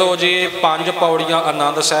कि चलो जी 5 पौड़ियां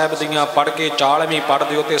आनंद साहिब दियां पढ़ के 40वीं पढ़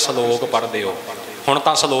दिओ ते सलोक पढ़ दिओ। हुण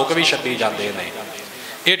तां सलोक भी छड्डी जांदे ने।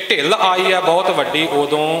 ये ढिल आई है बहुत वड्डी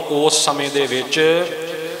उदों उस समय दे विच।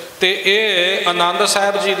 ते ये आनंद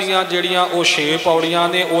साहिब जी दियां जिहड़ियां वो 6 पौड़ियां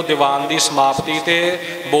ने वो दीवान की समाप्ति ते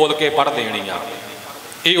बोल के पढ़ देनियां।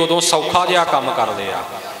 ये उदों सौखा जिहा काम कर लिया।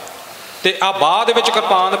 ते आ बाद विच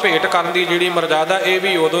किरपान भेंट करन दी जिहड़ी मर्यादा ये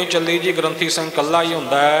भी उदों ही चली जी। ग्रंथी सिंह कल्ला ही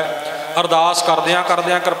हुंदा है, अरदास करदियां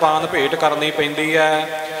करदियां किरपान भेंट करनी पैंदी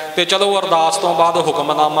है। ते चलो अरदास तो बाद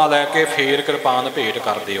हुक्मनामा लैके फिर किरपान भेंट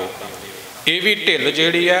कर दिओ। ये भी ढिल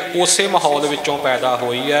जिहड़ी है उसे माहौल विचों पैदा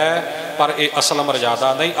हुई है, पर यह असल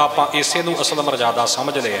मर्यादा नहीं। आपां इसे नूं असल मर्यादा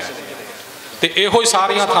समझ लिया। तो इहो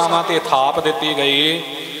सारियां थावां ते थाप दिती गई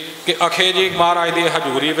कि अखे जी महाराज की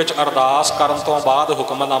हजूरी विच अरदास करन तो बाद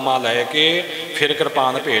हुक्मनामा लैके फिर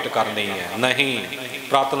किरपान भेंट करनी है। नहीं,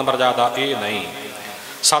 पुरातन मर्यादा ये नहीं।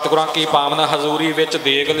 सतगुरां की पावन हजूरी विच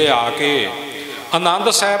देग लिया के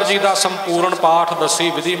आनंद साहिब जी का संपूर्ण पाठ दसी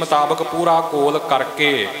विधि मुताबक पूरा कोल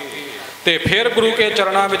करके ते फिर गुरु के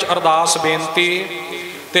चरणों में अरदास बेनती।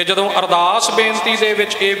 तो जदों अरदास बेनती दे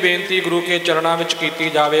विच ये बेनती गुरु के चरणों में की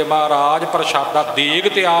जाए, महाराज प्रशादा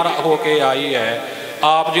देग तैयार होके आई है,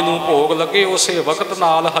 आप जी नूं भोग लगे उस वक्त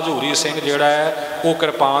नाल हजूरी सिंह जिहड़ा है वो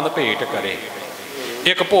किरपान भेंट करे।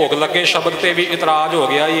 एक भोग लगे शब्द ते भी इतराज हो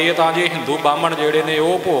गया। ये तो जी हिंदू ब्राह्मण जिहड़े ने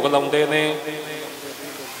वो भोग लाउंदे ने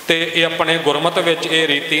ते ये अपने गुरमत विच ये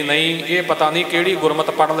रीति नहीं। ये पता नहीं किहड़ी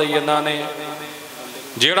गुरमत पढ़ लई इन्हां ने।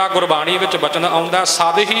 जिहड़ा गुरबाणी विच बचन आउंदा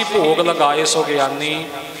सद ही भोग लगाए सो ज्ञानी,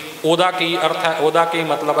 उहदा की अर्थ है, उहदा की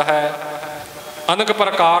मतलब है। अनक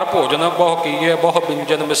प्रकार भोजन बहु कीए बहु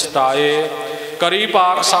व्यंजन मिसटाए, करी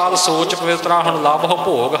पाक साल सोच पवित्रा हुण लभ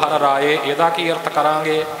भोग हर राए। इहदा की अर्थ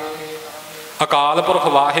करांगे। अकाल पुरख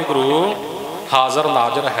वाहिगुरु हाज़र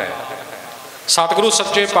नाज़र है। सतगुरु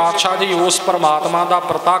सच्चे पातशाह जी उस परमात्मा का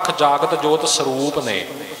प्रतख जागत जोत स्वरूप ने।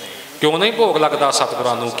 क्यों नहीं भोग लगता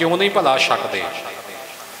सतगुरां नूं, क्यों नहीं भला छकदे?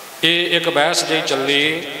 ये एक बहस जी चली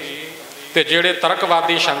तो जेड़े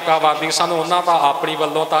तर्कवादी शंकावादी सन उन्हां दा अपनी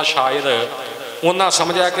वल्लों तां शायद उन्हां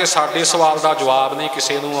समझिया कि साडे सवाल का जवाब नहीं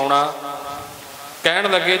किसी नूं आउणा।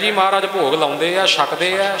 कहण लगे जी महाराज भोग लाउंदे आ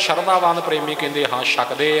छकदे आ। शरधावान प्रेमी कहंदे हाँ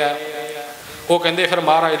छकदे आ। ਉਹ ਕਹਿੰਦੇ ਫਿਰ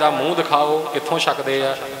ਮਹਾਰਾਜ ਦਾ ਮੂੰਹ ਦਿਖਾਓ, ਕਿੱਥੋਂ ਛਕਦੇ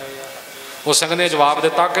ਆ। ਉਹ ਸਿੰਘ ਨੇ ਜਵਾਬ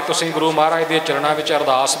ਦਿੱਤਾ ਕਿ ਤੁਸੀਂ ਗੁਰੂ ਮਹਾਰਾਜ ਦੇ ਚਰਨਾਂ ਵਿੱਚ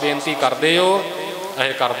ਅਰਦਾਸ ਬੇਨਤੀ ਕਰਦੇ ਹੋ।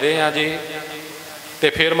 ਇਹ ਕਰਦੇ ਆ ਜੀ। ਤੇ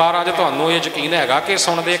ਫਿਰ ਮਹਾਰਾਜ ਤੁਹਾਨੂੰ ਇਹ ਯਕੀਨ ਹੈਗਾ ਕਿ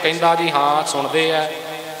ਸੁਣਦੇ? ਕਹਿੰਦਾ ਜੀ ਹਾਂ ਸੁਣਦੇ ਆ।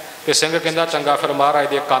 ਤੇ ਸਿੰਘ ਕਹਿੰਦਾ ਚੰਗਾ ਫਿਰ ਮਹਾਰਾਜ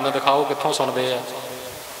ਦੇ ਕੰਨ ਦਿਖਾਓ, ਕਿੱਥੋਂ ਸੁਣਦੇ ਆ।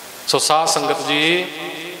 ਸੋ ਸਾਧ ਸੰਗਤ ਜੀ,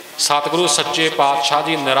 ਸਤਿਗੁਰੂ ਸੱਚੇ ਪਾਤਸ਼ਾਹ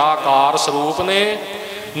ਜੀ ਨਿਰਾਕਾਰ ਸਰੂਪ ਨੇ।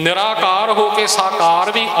 ਨਿਰਾਕਾਰ ਹੋ ਕੇ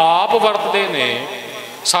ਸਾਕਾਰ ਵੀ ਆਪ ਵਰਤਦੇ ਨੇ,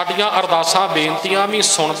 ਸਾਡੀਆਂ ਅਰਦਾਸਾਂ ਬੇਨਤੀਆਂ ਵੀ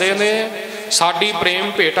ਸੁਣਦੇ ਨੇ, ਸਾਡੀ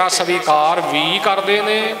ਪ੍ਰੇਮ ਭੇਟਾ ਸਵੀਕਾਰ ਵੀ ਕਰਦੇ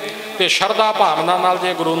ਨੇ। ਤੇ ਸ਼ਰਧਾ ਭਾਵਨਾ ਨਾਲ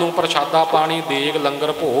ਜੇ ਗੁਰੂ ਨੂੰ ਪ੍ਰਸ਼ਾਦਾ ਪਾਣੀ ਦੇਗ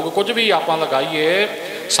ਲੰਗਰ ਭੋਗ ਕੁਝ ਵੀ ਆਪਾਂ ਲਗਾਈਏ,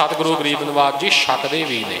 ਸਤਿਗੁਰੂ ਗਰੀਬ ਨਿਵਾਜ ਜੀ ਛਕਦੇ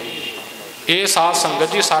ਵੀ ਨੇ। ਇਹ ਸਾਧ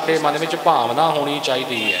ਸੰਗਤ ਜੀ ਸਾਡੇ ਮਨ ਵਿੱਚ ਭਾਵਨਾ ਹੋਣੀ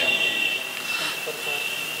ਚਾਹੀਦੀ ਹੈ।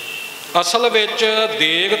 ਅਸਲ ਵਿੱਚ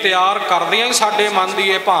ਦੇਗ ਤਿਆਰ ਕਰਦਿਆਂ ਹੀ ਸਾਡੇ ਮਨ ਦੀ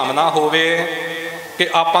ਇਹ ਭਾਵਨਾ ਹੋਵੇ ਕਿ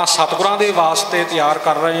ਆਪਾਂ ਸਤਿਗੁਰਾਂ ਦੇ ਵਾਸਤੇ ਤਿਆਰ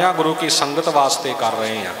ਕਰ ਰਹੇ ਹਾਂ, ਗੁਰੂ ਕੀ ਸੰਗਤ ਵਾਸਤੇ ਕਰ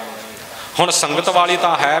ਰਹੇ ਹਾਂ। ਹੁਣ ਸੰਗਤ ਵਾਲੀ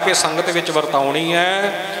ਤਾਂ ਹੈ ਵੀ ਸੰਗਤ ਵਿੱਚ ਵਰਤਾਉਣੀ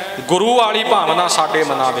ਹੈ, ਗੁਰੂ ਵਾਲੀ ਭਾਵਨਾ ਸਾਡੇ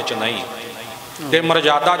ਮਨਾਂ ਵਿੱਚ ਨਹੀਂ। ਤੇ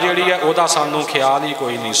ਮਰਜ਼ਾਦਾ ਜਿਹੜੀ ਹੈ ਉਹਦਾ ਸਾਨੂੰ ਖਿਆਲ ਹੀ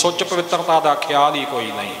ਕੋਈ ਨਹੀਂ, ਸੁੱਚ ਪਵਿੱਤਰਤਾ ਦਾ ਖਿਆਲ ਹੀ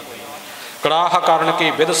ਕੋਈ ਨਹੀਂ। ਕੜਾਹ ਕਰਨ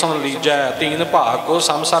ਕੀ ਵਿਧ ਸੁਣ ਲੀਜੈ, ਤੀਨ ਭਾਗ ਕੋ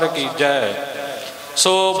ਸੰਸਰ ਕੀਜੈ।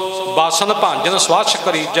 ਸੋ ਬਾਸਨ ਭਾਂਜਨ ਸਵਾਛ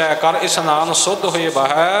ਕਰੀਜੈ, ਕਰ ਇਸਨਾਨ ਸੁਧ ਹੋਏ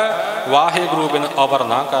ਬਹੈ, ਵਾਹਿਗੁਰੂ ਬਿਨ ਅਵਰ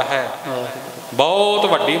ਨਾ ਕਹੈ। ਬਹੁਤ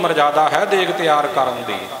ਵੱਡੀ ਮਰਜ਼ਾਦਾ ਹੈ ਦੇਗ ਤਿਆਰ ਕਰਨ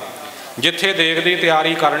ਦੀ। ਜਿੱਥੇ ਦੇਗ ਦੀ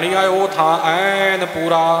ਤਿਆਰੀ ਕਰਨੀ ਆ ਉਹ ਥਾਂ ਐਨ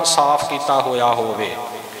ਪੂਰਾ ਸਾਫ਼ ਕੀਤਾ ਹੋਇਆ ਹੋਵੇ।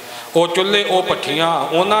 ਉਹ ਚੁੱਲ੍ਹੇ, ਉਹ ਭੱਠੀਆਂ,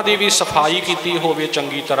 ਉਹਨਾਂ ਦੀ ਵੀ ਸਫਾਈ ਕੀਤੀ ਹੋਵੇ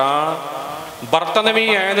ਚੰਗੀ ਤਰ੍ਹਾਂ। ਬਰਤਨ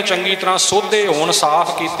ਵੀ ਐਨ ਚੰਗੀ ਤਰ੍ਹਾਂ ਸੋਧੇ ਹੋਣ,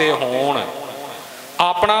 ਸਾਫ਼ ਕੀਤੇ ਹੋਣ।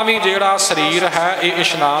 ਆਪਣਾ ਵੀ ਜਿਹੜਾ ਸਰੀਰ ਹੈ ਇਹ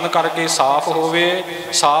ਇਸ਼ਨਾਨ ਕਰਕੇ ਸਾਫ਼ ਹੋਵੇ,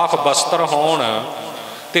 ਸਾਫ਼ ਬਸਤਰ ਹੋਣ।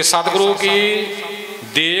 ਤੇ ਸਤਿਗੁਰੂ ਕੀ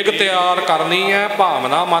ਦੇਗ ਤਿਆਰ ਕਰਨੀ ਹੈ,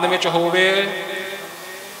 ਭਾਵਨਾ ਮਨ ਵਿੱਚ ਹੋਵੇ,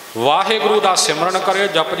 ਵਾਹਿਗੁਰੂ ਦਾ ਸਿਮਰਨ ਕਰੇ,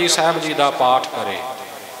 ਜਪਜੀ ਸਾਹਿਬ ਜੀ ਦਾ ਪਾਠ ਕਰੇ।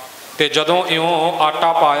 ਤੇ ਜਦੋਂ ਇਉਂ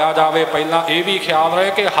ਆਟਾ ਪਾਇਆ ਜਾਵੇ, ਪਹਿਲਾਂ ਇਹ ਵੀ ਖਿਆਲ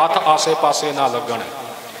ਰਹੇ ਕਿ ਹੱਥ ਆਸੇ ਪਾਸੇ ਨਾ ਲੱਗਣ।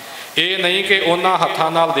 ਇਹ ਨਹੀਂ ਕਿ ਉਹਨਾਂ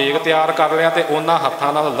ਹੱਥਾਂ ਨਾਲ ਦੇਗ ਤਿਆਰ ਕਰ ਲਿਆ ਤੇ ਉਹਨਾਂ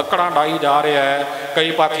ਹੱਥਾਂ ਨਾਲ ਲੱਕੜਾਂ ਡਾਈ ਜਾ ਰਿਹਾ ਹੈ।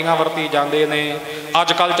 ਕਈ ਪਾਥੀਆਂ ਵਰਤੀ ਜਾਂਦੇ ਨੇ।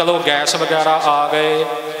 ਅੱਜ ਕੱਲ੍ਹ ਚਲੋ ਗੈਸ ਵਗੈਰਾ ਆ ਗਏ,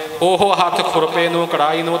 ਉਹ ਹੱਥ ਖੁਰਪੇ ਨੂੰ,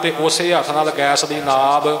 ਕੜਾਹੀ ਨੂੰ, ਤੇ ਉਸੇ ਹੱਥ ਨਾਲ ਗੈਸ ਦੀ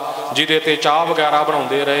ਨਾਬ ਜਿਹਦੇ ਤੇ ਚਾਹ ਵਗੈਰਾ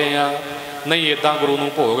ਬਣਾਉਂਦੇ ਰਹੇ ਆ। ਨਹੀਂ, ਇੱਦਾਂ ਗੁਰੂ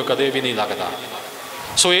ਨੂੰ ਭੋਗ ਕਦੇ ਵੀ ਨਹੀਂ ਲੱਗਦਾ।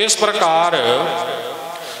 ਸੋ ਇਸ ਪ੍ਰਕਾਰ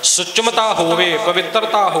ਸੁਚਮਤਾ ਹੋਵੇ,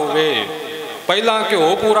 ਪਵਿੱਤਰਤਾ ਹੋਵੇ। ਪਹਿਲਾਂ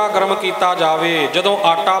ਘਿਓ ਪੂਰਾ ਗਰਮ ਕੀਤਾ ਜਾਵੇ। ਜਦੋਂ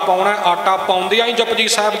ਆਟਾ ਪਾਉਣਾ, ਆਟਾ ਪਾਉਂਦਿਆਂ ਹੀ ਜਪਜੀ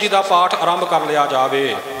ਸਾਹਿਬ ਜੀ ਦਾ ਪਾਠ ਆਰੰਭ ਕਰ ਲਿਆ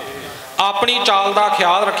ਜਾਵੇ। ਆਪਣੀ ਚਾਲ ਦਾ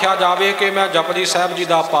ਖਿਆਲ ਰੱਖਿਆ ਜਾਵੇ ਕਿ ਮੈਂ ਜਪਜੀ ਸਾਹਿਬ ਜੀ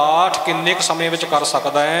ਦਾ ਪਾਠ ਕਿੰਨੇ ਕੁ ਸਮੇਂ ਵਿੱਚ ਕਰ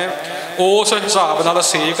ਸਕਦਾ ਹੈ, ਉਸ ਹਿਸਾਬ ਨਾਲ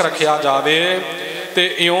ਸੇਕ ਰੱਖਿਆ ਜਾਵੇ।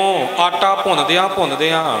 ਤੇ ਇਉਂ ਆਟਾ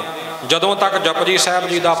ਭੁੰਨਦਿਆਂ ਜਦੋਂ ਤੱਕ ਜਪਜੀ ਸਾਹਿਬ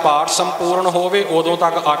ਜੀ ਦਾ ਪਾਠ ਸੰਪੂਰਨ ਹੋਵੇ, ਉਦੋਂ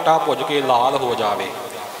ਤੱਕ ਆਟਾ ਭੁੱਜ ਕੇ ਲਾਲ ਹੋ ਜਾਵੇ,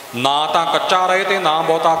 ਨਾ ਤਾਂ ਕੱਚਾ ਰਹੇ ਤੇ ਨਾ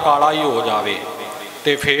ਬਹੁਤਾ ਕਾਲਾ ਹੀ ਹੋ ਜਾਵੇ।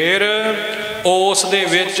 ਤੇ ਫਿਰ ਉਸ ਦੇ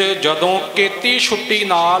ਵਿੱਚ ਜਦੋਂ ਕੇਤੀ ਛੁੱਟੀ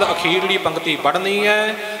ਨਾਲ ਅਖੀਰਲੀ ਪੰਕਤੀ ਪੜ੍ਹਨੀ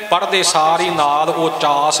ਹੈ, ਪੜ੍ਹਦੇ ਸਾਰੀ ਨਾਲ ਉਹ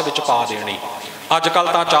ਚਾਸ ਵਿੱਚ ਪਾ ਦੇਣੀ। ਅੱਜ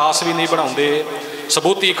ਕੱਲ੍ਹ ਤਾਂ ਚਾਸ ਵੀ ਨਹੀਂ ਬਣਾਉਂਦੇ,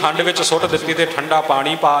 ਸਬੂਤੀ ਖੰਡ ਵਿੱਚ ਸੁੱਟ ਦਿੱਤੀ ਤੇ ਠੰਡਾ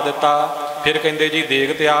ਪਾਣੀ ਪਾ ਦਿੱਤਾ। ਫਿਰ ਕਹਿੰਦੇ ਜੀ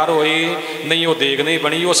ਦੇਗ ਤਿਆਰ ਹੋਈ। ਨਹੀਂ, ਉਹ ਦੇਗ ਨਹੀਂ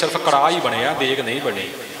ਬਣੀ, ਉਹ ਸਿਰਫ ਕੜਾਹ ਹੀ ਬਣਿਆ, ਦੇਗ ਨਹੀਂ ਬਣੀ।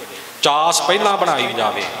 ਚਾਸ ਪਹਿਲਾਂ ਬਣਾਈ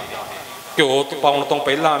ਜਾਵੇ, ਘਿਓ ਪਾਉਣ ਤੋਂ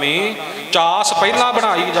ਪਹਿਲਾਂ ਵੀ ਚਾਸ ਪਹਿਲਾਂ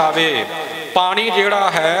ਬਣਾਈ ਜਾਵੇ। ਪਾਣੀ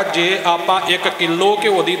ਜਿਹੜਾ ਹੈ, ਜੇ ਆਪਾਂ 1 ਕਿਲੋ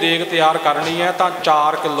ਘਿਓ ਦੀ ਦੇਗ ਤਿਆਰ ਕਰਨੀ ਹੈ ਤਾਂ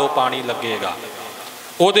 4 ਕਿਲੋ ਪਾਣੀ ਲੱਗੇਗਾ।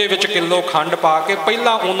 ਉਹਦੇ ਵਿੱਚ ਕਿਲੋ ਖੰਡ ਪਾ ਕੇ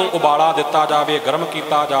ਪਹਿਲਾਂ ਉਹਨੂੰ ਉਬਾਲਾ ਦਿੱਤਾ ਜਾਵੇ, ਗਰਮ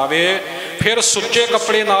ਕੀਤਾ ਜਾਵੇ। ਫਿਰ ਸੁੱਚੇ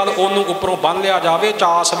ਕੱਪੜੇ ਨਾਲ ਉਹਨੂੰ ਉੱਪਰੋਂ ਬੰਨ੍ਹ ਲਿਆ ਜਾਵੇ।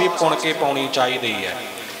 ਚਾਸ ਵੀ ਪੁਣ ਕੇ ਪਾਉਣੀ ਚਾਹੀਦੀ ਹੈ।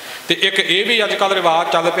 ਤੇ ਇੱਕ ਇਹ ਵੀ ਅੱਜ ਕੱਲ੍ਹ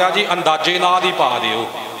ਰਿਵਾਜ ਚੱਲ ਪਿਆ ਜੀ, ਅੰਦਾਜ਼ੇ ਨਾਲ ਹੀ ਪਾ ਦਿਓ।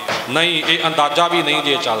 ਨਹੀਂ, ਇਹ ਅੰਦਾਜ਼ਾ ਵੀ ਨਹੀਂ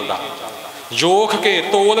ਜੇ ਚੱਲਦਾ। ਜੋਖ ਕੇ,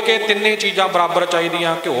 ਤੋਲ ਕੇ ਤਿੰਨੇ ਚੀਜ਼ਾਂ ਬਰਾਬਰ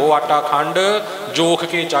ਚਾਹੀਦੀਆਂ। ਘਿਓ, ਆਟਾ, ਖੰਡ ਜੋਖ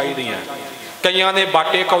ਕੇ ਚਾਹੀਦੀਆਂ। ਕਈਆਂ ਨੇ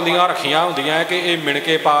ਬਾਟੇ ਕੌਲੀਆਂ ਰੱਖੀਆਂ ਹੁੰਦੀਆਂ ਕਿ ਇਹ ਮਿਣ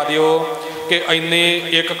ਕੇ ਪਾ ਦਿਓ ਕਿ ਇੰਨੇ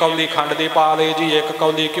 1 ਕੌਲੀ ਖੰਡ ਦੀ ਪਾ ਲਈ ਜੀ, 1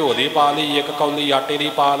 ਕੌਲੀ ਘਿਓ ਦੀ ਪਾ ਲਈ, 1 ਕੌਲੀ ਆਟੇ ਦੀ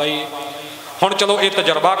ਪਾ ਲਈ। ਹੁਣ ਚਲੋ ਇਹ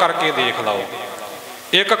ਤਜਰਬਾ ਕਰਕੇ ਦੇਖ ਲਓ।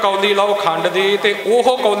 1 ਕੌਲੀ ਲਓ ਖੰਡ ਦੀ ਤੇ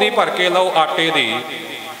ਉਹ ਕੌਲੀ ਭਰ ਕੇ ਲਓ ਆਟੇ ਦੀ,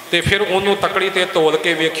 ਤੇ ਫਿਰ ਉਹਨੂੰ ਤਕੜੀ ਤੇ ਤੋਲ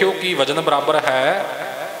ਕੇ ਵੇਖਿਓ ਕੀ ਵਜ਼ਨ ਬਰਾਬਰ ਹੈ।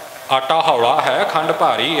 ਆਟਾ ਹੌਲਾ ਹੈ, ਖੰਡ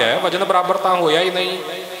ਭਾਰੀ ਹੈ, ਵਜ਼ਨ ਬਰਾਬਰ ਤਾਂ ਹੋਇਆ ਹੀ ਨਹੀਂ।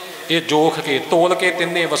 ਇਹ ਜੋਖ ਕੇ, ਤੋਲ ਕੇ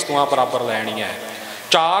ਤਿੰਨੇ ਵਸਤੂਆਂ ਬਰਾਬਰ ਲੈਣੀਆਂ।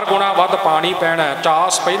 4 ਗੁਣਾ ਵੱਧ ਪਾਣੀ ਪੈਣਾ।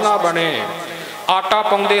 ਚਾਸ ਪਹਿਲਾਂ ਬਣੇ। ਆਟਾ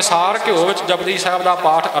ਪਾਉਂਦੇ ਸਾਰ ਘਿਓ ਵਿੱਚ ਜਪਜੀ ਸਾਹਿਬ ਦਾ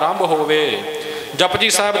ਪਾਠ ਆਰੰਭ ਹੋਵੇ। ਜਪਜੀ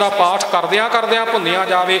ਸਾਹਿਬ ਦਾ ਪਾਠ ਕਰਦਿਆਂ ਭੁੰਨਿਆ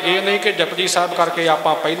ਜਾਵੇ। ਇਹ ਨਹੀਂ ਕਿ ਜਪਜੀ ਸਾਹਿਬ ਕਰਕੇ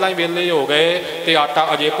ਆਪਾਂ ਪਹਿਲਾਂ ਹੀ ਵਿਹਲੇ ਹੋ ਗਏ ਤੇ ਆਟਾ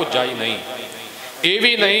ਅਜੇ ਭੁੱਜਾ ਹੀ ਨਹੀਂ। ਇਹ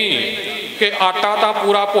ਵੀ ਨਹੀਂ ਕਿ ਆਟਾ ਤਾਂ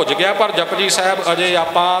ਪੂਰਾ ਭੁੱਜ ਗਿਆ ਪਰ ਜਪਜੀ ਸਾਹਿਬ ਅਜੇ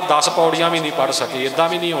ਆਪਾਂ 10 ਪੌੜੀਆਂ ਵੀ ਨਹੀਂ ਪੜ੍ਹ ਸਕੇ। ਇੱਦਾਂ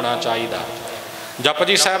ਵੀ ਨਹੀਂ ਹੋਣਾ ਚਾਹੀਦਾ।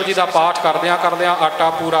 ਜਪਜੀ ਸਾਹਿਬ ਜੀ ਦਾ ਪਾਠ ਕਰਦਿਆਂ ਆਟਾ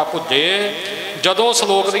ਪੂਰਾ ਭੁੱਜੇ। ਜਦੋਂ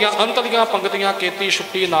ਸ਼ਲੋਕ ਦੀਆਂ ਅੰਤ ਦੀਆਂ ਪੰਕਤੀਆਂ ਕੇਤੀ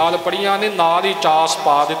ਛੁੱਟੀ ਨਾਲ ਪੜ੍ਹੀਆਂ ਨੇ, ਨਾਲ ਹੀ ਚਾਸ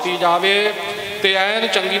ਪਾ ਦਿੱਤੀ ਜਾਵੇ। ਤੇ ਐਨ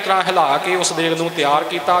ਚੰਗੀ ਤਰ੍ਹਾਂ ਹਿਲਾ ਕੇ ਉਸ ਦੇਗ ਨੂੰ ਤਿਆਰ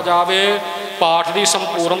ਕੀਤਾ ਜਾਵੇ। ਪਾਠ ਦੀ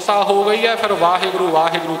ਸੰਪੂਰਨਤਾ ਹੋ ਗਈ ਹੈ, ਫਿਰ ਵਾਹਿਗੁਰੂ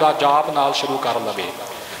ਵਾਹਿਗੁਰੂ ਦਾ ਜਾਪ ਨਾਲ ਸ਼ੁਰੂ ਕਰ ਲਵੇ।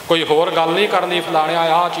 ਕੋਈ ਹੋਰ ਗੱਲ ਨਹੀਂ ਕਰਨੀ, ਫਲਾਣਿਆ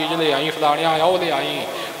ਆਹ ਚੀਜ਼ ਲਿਆਈ, ਫਲਾਣਿਆ ਆ ਉਹ ਲਿਆਈ,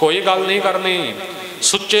 ਕੋਈ ਗੱਲ ਨਹੀਂ ਕਰਨੀ।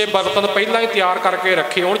 ਸੁੱਚੇ ਬਰਤਨ ਪਹਿਲਾਂ ਹੀ ਤਿਆਰ ਕਰਕੇ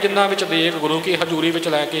ਰੱਖੇ ਹੋਣ, ਜਿਨ੍ਹਾਂ ਵਿੱਚ ਦੇਗ ਗੁਰੂ ਕੀ ਹਜ਼ੂਰੀ ਵਿੱਚ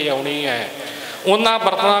ਲੈ ਕੇ ਆਉਣੀ ਹੈ। ਉਹਨਾਂ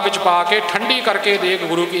ਬਰਤਨਾਂ ਵਿੱਚ ਪਾ ਕੇ ਠੰਡੀ ਕਰਕੇ ਦੇਗ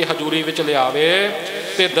ਗੁਰੂ ਕੀ ਹਜ਼ੂਰੀ ਵਿੱਚ ਲਿਆਵੇ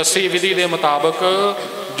ਤੇ ਦੱਸੀ ਵਿਧੀ ਦੇ ਮੁਤਾਬਕ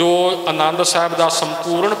ਜੋ ਆਨੰਦ ਸਾਹਿਬ ਦਾ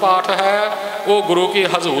ਸੰਪੂਰਨ ਪਾਠ ਹੈ ਉਹ ਗੁਰੂ ਕੀ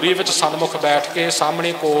ਹਜ਼ੂਰੀ ਵਿੱਚ ਸਨਮੁਖ ਬੈਠ ਕੇ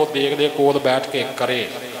ਸਾਹਮਣੇ ਕੋਲ ਦੇਗ ਦੇ ਕੋਲ ਬੈਠ ਕੇ ਕਰੇ।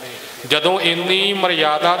 ਜਦੋਂ ਇੰਨੀ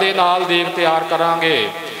ਮਰਿਆਦਾ ਦੇ ਨਾਲ ਦੇਗ ਤਿਆਰ ਕਰਾਂਗੇ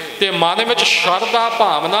ਤੇ ਮਨ ਵਿੱਚ ਸ਼ਰਧਾ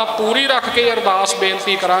ਭਾਵਨਾ ਪੂਰੀ ਰੱਖ ਕੇ ਅਰਦਾਸ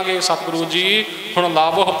ਬੇਨਤੀ ਕਰਾਂਗੇ, ਸਤਿਗੁਰੂ ਜੀ ਹੁਣ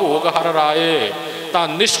ਲਾਵੋ ਭੋਗ ਹਰ ਰਾਏ, ਤਾਂ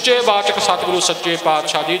ਨਿਸ਼ਚੇ ਵਾਚਕ ਸਤਿਗੁਰੂ ਸੱਚੇ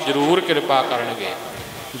ਪਾਤਸ਼ਾਹ ਜੀ ਜ਼ਰੂਰ ਕਿਰਪਾ ਕਰਨਗੇ,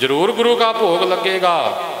 ਜ਼ਰੂਰ ਗੁਰੂ ਦਾ ਭੋਗ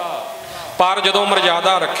ਲੱਗੇਗਾ। ਪਰ ਜਦੋਂ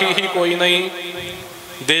ਮਰਿਆਦਾ ਰੱਖੀ ਹੀ ਕੋਈ ਨਹੀਂ,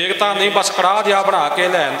 ਦੇਗ ਤਾਂ ਨਹੀਂ ਬਸ ਕੜਾਹ ਜਿਹਾ ਬਣਾ ਕੇ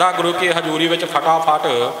ਲੈਂਦਾ ਗੁਰੂ ਕੀ ਹਜ਼ੂਰੀ ਵਿੱਚ ਫਟਾਫਟ,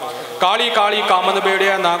 ਕਾਲੀ ਕਾਲੀ ਕੰਮ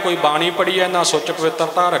ਨਿਬੇੜਿਆ, ਨਾ ਕੋਈ ਬਾਣੀ ਪੜ੍ਹੀ ਹੈ, ਨਾ ਸੁੱਚ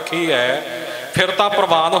ਪਵਿੱਤਰਤਾ ਰੱਖੀ ਹੈ, ਫਿਰ ਤਾਂ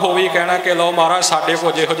ਪ੍ਰਵਾਨ ਹੋ ਵੀ ਕਹਿਣਾ ਕਿ ਲਓ ਮਹਾਰਾਜ ਸਾਡੇ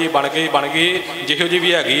ਕੋਲ ਜਿਹੋ ਜਿਹੀ ਬਣ ਗਈ ਜਿਹੋ ਜਿਹੀ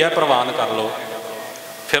ਵੀ ਹੈਗੀ ਹੈ ਪ੍ਰਵਾਨ ਕਰ ਲਓ।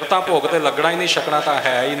 ਫਿਰ ਤਾਂ ਭੋਗ ਤੇ ਲੱਗਣਾ ਹੀ ਨਹੀਂ, ਛਕਣਾ ਤਾਂ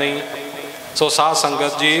ਹੈ ਹੀ ਨਹੀਂ। ਸੋ ਸਾਧ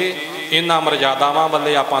ਸੰਗਤ ਜੀ, ਇਹਨਾਂ ਮਰਜ਼ਾਦਾਵਾਂ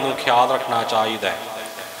ਵੱਲੇ ਆਪਾਂ ਨੂੰ ਖਿਆਲ ਰੱਖਣਾ ਚਾਹੀਦਾ।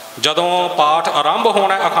 ਜਦੋਂ ਪਾਠ ਆਰੰਭ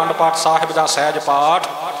ਹੋਣਾ ਅਖੰਡ ਪਾਠ ਸਾਹਿਬ ਦਾ ਸਹਿਜ ਪਾਠ,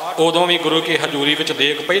 ਉਦੋਂ ਵੀ ਗੁਰੂ ਕੀ ਹਜ਼ੂਰੀ ਵਿੱਚ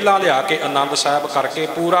ਦੇਗ ਪਹਿਲਾਂ ਲਿਆ ਕੇ ਆਨੰਦ ਸਾਹਿਬ ਕਰਕੇ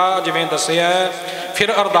ਪੂਰਾ ਜਿਵੇਂ ਦੱਸਿਆ,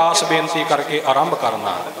 ਫਿਰ ਅਰਦਾਸ ਬੇਨਤੀ ਕਰਕੇ ਆਰੰਭ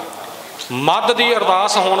ਕਰਨਾ। ਮੱਧ ਦੀ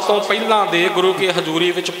ਅਰਦਾਸ ਹੋਣ ਤੋਂ ਪਹਿਲਾਂ ਦੇ ਗੁਰੂ ਕੀ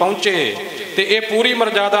ਹਜ਼ੂਰੀ ਵਿੱਚ ਪਹੁੰਚੇ ਤੇ ਇਹ ਪੂਰੀ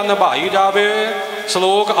ਮਰਜ਼ਾਦਾ ਨਿਭਾਈ ਜਾਵੇ।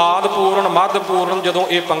 ਸ਼ਲੋਕ ਆਦਿ ਪੂਰਨ ਮੱਧ ਪੂਰਨ ਜਦੋਂ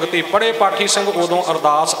ਇਹ ਪੰਕਤੀ ਪੜ੍ਹੇ ਪਾਠੀ ਸਿੰਘ, ਉਦੋਂ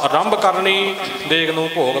ਅਰਦਾਸ ਆਰੰਭ ਕਰਨੀ, ਦੇਗ ਨੂੰ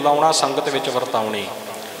ਭੋਗ ਲਾਉਣਾ, ਸੰਗਤ ਵਿੱਚ ਵਰਤਾਉਣੀ।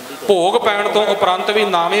 ਭੋਗ ਪੈਣ ਤੋਂ ਉਪਰੰਤ ਵੀ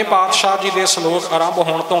ਨਾਵੇਂ ਪਾਤਸ਼ਾਹ ਜੀ ਦੇ ਸ਼ਲੋਕ ਆਰੰਭ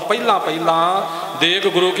ਹੋਣ ਤੋਂ ਪਹਿਲਾਂ ਦੇਗ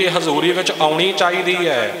ਗੁਰੂ ਕੀ ਹਜ਼ੂਰੀ ਵਿੱਚ ਆਉਣੀ ਚਾਹੀਦੀ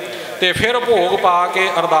ਹੈ ਤੇ ਫਿਰ ਭੋਗ ਪਾ ਕੇ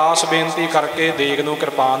ਅਰਦਾਸ ਬੇਨਤੀ ਕਰਕੇ ਦੇਗ ਨੂੰ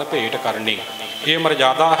ਕਿਰਪਾਨ ਭੇਟ ਕਰਨੀ। ਇਹ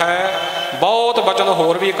ਮਰਜ਼ਾਦਾ ਹੈ। ਬਹੁਤ ਬਚਨ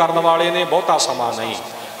ਹੋਰ ਵੀ ਕਰਨ ਵਾਲੇ ਨੇ, ਬਹੁਤਾ ਸਮਾਂ ਨਹੀਂ।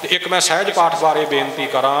 ਤੇ ਇੱਕ ਮੈਂ ਸਹਿਜ ਪਾਠ ਬਾਰੇ ਬੇਨਤੀ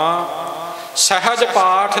ਕਰਾਂ। ਸਹਿਜ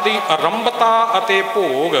ਪਾਠ ਦੀ ਆਰੰਭਤਾ ਅਤੇ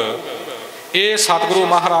ਭੋਗ ਇਹ ਸਤਿਗੁਰੂ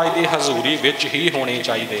ਮਹਾਰਾਜ ਦੀ ਹਜ਼ੂਰੀ ਵਿੱਚ ਹੀ ਹੋਣੇ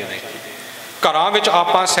ਚਾਹੀਦੇ ਨੇ। ਘਰਾਂ ਵਿੱਚ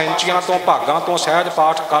ਆਪਾਂ ਸੈਂਚੀਆਂ ਤੋਂ ਭਾਗਾਂ ਤੋਂ ਸਹਿਜ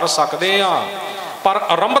ਪਾਠ ਕਰ ਸਕਦੇ ਹਾਂ, ਪਰ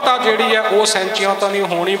ਆਰੰਭਤਾ ਜਿਹੜੀ ਹੈ ਉਹ ਸੈਂਚੀਆਂ ਤੋਂ ਨਹੀਂ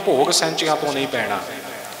ਹੋਣੀ, ਭੋਗ ਸੈਂਚੀਆਂ ਤੋਂ ਨਹੀਂ ਪੈਣਾ।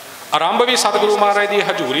 ਆਰੰਭ ਵੀ ਸਤਿਗੁਰੂ ਮਹਾਰਾਜ ਦੀ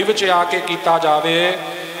ਹਜ਼ੂਰੀ ਵਿੱਚ ਆ ਕੇ ਕੀਤਾ ਜਾਵੇ।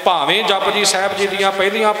 ਭਾਵੇਂ ਜਪਜੀ ਸਾਹਿਬ ਜੀ ਦੀਆਂ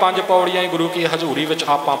ਪਹਿਲੀਆਂ 5 ਪੌੜੀਆਂ ਹੀ ਗੁਰੂ ਕੀ ਹਜ਼ੂਰੀ ਵਿੱਚ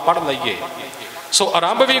ਆਪਾਂ ਪੜ੍ਹ ਲਈਏ। ਸੋ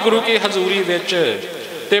ਆਰੰਭ ਵੀ ਗੁਰੂ ਕੀ ਹਜ਼ੂਰੀ ਵਿੱਚ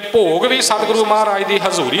ਤੇ ਭੋਗ ਵੀ ਸਤਿਗੁਰੂ ਮਹਾਰਾਜ ਦੀ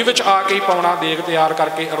ਹਜ਼ੂਰੀ ਵਿੱਚ ਆ ਕੇ ਪਾਉਣਾ, ਦੇਗ ਤਿਆਰ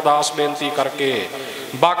ਕਰਕੇ ਅਰਦਾਸ ਬੇਨਤੀ ਕਰਕੇ।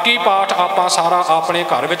 ਬਾਕੀ ਪਾਠ ਆਪਾਂ ਸਾਰਾ ਆਪਣੇ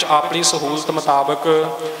ਘਰ ਵਿੱਚ ਆਪਣੀ ਸਹੂਲਤ ਮੁਤਾਬਕ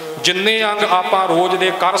ਜਿੰਨੇ ਅੰਗ ਆਪਾਂ ਰੋਜ਼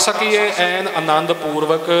ਦੇ ਕਰ ਸਕੀਏ, ਐਨ ਆਨੰਦ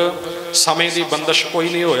ਪੂਰਵਕ। ਸਮੇਂ ਦੀ ਬੰਦਿਸ਼ ਕੋਈ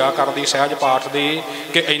ਨਹੀਂ ਹੋਇਆ ਕਰਦੀ ਸਹਿਜ ਪਾਠ ਦੀ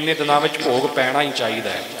ਕਿ ਇੰਨੇ ਦਿਨਾਂ ਵਿੱਚ ਭੋਗ ਪੈਣਾ ਹੀ ਚਾਹੀਦਾ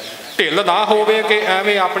ਹੈ। ਢਿੱਲ ਨਾ ਹੋਵੇ ਕਿ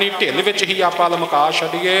ਐਵੇਂ ਆਪਣੀ ਢਿੱਲ ਵਿੱਚ ਹੀ ਆਪਾਂ ਲਮਕਾ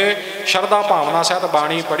ਛੱਡੀਏ, ਸ਼ਰਧਾ ਭਾਵਨਾ ਸਹਿਤ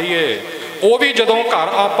ਬਾਣੀ ਪੜ੍ਹੀਏ। ਉਹ ਵੀ ਜਦੋਂ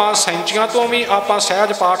ਘਰ ਆਪਾਂ ਸੈਂਚੀਆਂ ਤੋਂ ਵੀ ਆਪਾਂ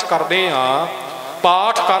ਸਹਿਜ ਪਾਠ ਕਰਦੇ ਹਾਂ,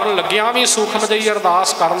 ਪਾਠ ਕਰਨ ਲੱਗਿਆਂ ਵੀ ਸੂਖਮ ਜਿਹੀ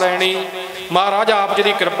ਅਰਦਾਸ ਕਰ ਲੈਣੀ, ਮਹਾਰਾਜ ਆਪ ਜੀ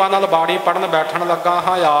ਦੀ ਕਿਰਪਾ ਨਾਲ ਬਾਣੀ ਪੜ੍ਹਨ ਬੈਠਣ ਲੱਗਾ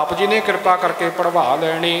ਹਾਂ, ਆਪ ਜੀ ਨੇ ਕਿਰਪਾ ਕਰਕੇ ਪੜ੍ਹਵਾ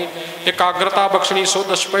ਲੈਣੀ। ਇਕਾਗਰਤਾ ਬਖਸ਼ਣੀ,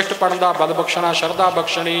 ਸੁੱਧ ਸਪਸ਼ਟ ਪੜ੍ਹਨ ਦਾ ਬਲ ਬਖਸ਼ਣਾ, ਸ਼ਰਧਾ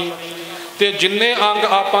ਬਖਸ਼ਣੀ। ਤੇ ਜਿੰਨੇ ਅੰਗ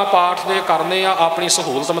ਆਪਾਂ ਪਾਠ ਦੇ ਕਰਨੇ ਆ ਆਪਣੀ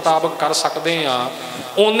ਸਹੂਲਤ ਮੁਤਾਬਕ ਕਰ ਸਕਦੇ ਆ,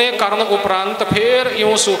 ਉਹਨੇ ਕਰਨ ਉਪਰੰਤ ਫਿਰ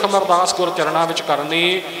ਇਉਂ ਸੂਖਮ ਅਰਦਾਸ ਗੁਰ ਚਰਨਾਂ ਵਿੱਚ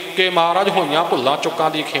ਕਰਨੀ ਕਿ ਮਹਾਰਾਜ ਹੋਈਆਂ ਭੁੱਲਾਂ ਚੁੱਕਾਂ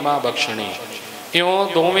ਦੀ ਖਿਮਾ ਬਖਸ਼ਣੀ। ਇਉਂ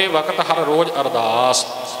ਦੋਵੇਂ ਵਕਤ ਹਰ ਰੋਜ਼ ਅਰਦਾਸ।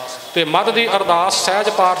 ਤੇ ਮੱਧ ਦੀ ਅਰਦਾਸ ਸਹਿਜ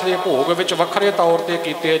ਪਾਠ ਦੇ ਭੋਗ ਵਿੱਚ ਵੱਖਰੇ ਤੌਰ ਤੇ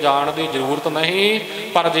ਕੀਤੇ ਜਾਣ ਦੀ ਜ਼ਰੂਰਤ ਨਹੀਂ,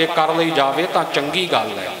 ਪਰ ਜੇ ਕਰ ਲਈ ਜਾਵੇ ਤਾਂ ਚੰਗੀ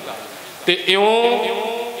ਗੱਲ ਹੈ। ਤੇ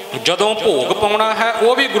ਇਉਂ ਜਦੋਂ ਭੋਗ ਪਾਉਣਾ ਹੈ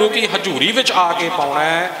ਉਹ ਵੀ ਗੁਰੂ ਕੀ ਹਜ਼ੂਰੀ ਵਿੱਚ ਆ ਕੇ ਪਾਉਣਾ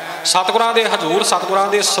ਹੈ। ਸਤਿਗੁਰਾਂ ਦੇ ਹਜ਼ੂਰ, ਸਤਿਗੁਰਾਂ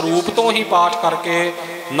ਦੇ ਸਰੂਪ ਤੋਂ ਹੀ ਪਾਠ ਕਰਕੇ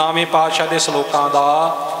ਨਾਵੇਂ ਪਾਤਸ਼ਾਹ ਦੇ ਸ਼ਲੋਕਾਂ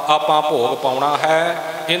ਦਾ ਆਪਾਂ ਭੋਗ ਪਾਉਣਾ ਹੈ।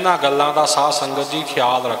 ਇਹਨਾਂ ਗੱਲਾਂ ਦਾ ਸਾਧ ਸੰਗਤ ਜੀ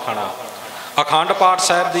ਖਿਆਲ ਰੱਖਣਾ। ਅਖੰਡ ਪਾਠ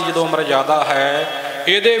ਸਾਹਿਬ ਦੀ ਜਦੋਂ ਮਰਜ਼ਾਦਾ ਹੈ,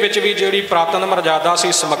 ਇਹਦੇ ਵਿੱਚ ਵੀ ਜਿਹੜੀ ਪ੍ਰਾਤਨ ਮਰਜ਼ਾਦਾ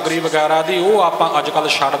ਸੀ ਸਮੱਗਰੀ ਵਗੈਰਾ ਦੀ, ਉਹ ਆਪਾਂ ਅੱਜ ਕੱਲ੍ਹ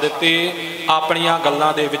ਛੱਡ ਦਿੱਤੀ ਆਪਣੀਆਂ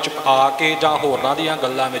ਗੱਲਾਂ ਦੇ ਵਿੱਚ ਆ ਕੇ ਜਾਂ ਹੋਰਨਾਂ ਦੀਆਂ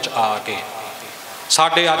ਗੱਲਾਂ ਵਿੱਚ ਆ ਕੇ।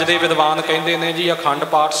 ਸਾਡੇ ਅੱਜ ਦੇ ਵਿਦਵਾਨ ਕਹਿੰਦੇ ਨੇ ਜੀ ਅਖੰਡ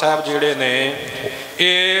ਪਾਠ ਸਾਹਿਬ ਜਿਹੜੇ ਨੇ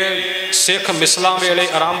ਇਹ ਸਿੱਖ ਮਿਸਲਾਂ ਵੇਲੇ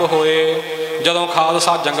ਆਰੰਭ ਹੋਏ, ਜਦੋਂ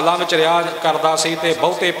ਖਾਲਸਾ ਜੰਗਲਾਂ ਵਿੱਚ ਰਿਹਾ ਕਰਦਾ ਸੀ ਤੇ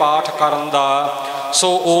ਬਹੁਤੇ ਪਾਠ ਕਰਨ ਦਾ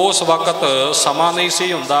ਸੋ ਉਸ ਵਕਤ ਸਮਾਂ ਨਹੀਂ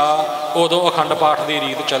ਸੀ ਹੁੰਦਾ, ਉਦੋਂ ਅਖੰਡ ਪਾਠ ਦੀ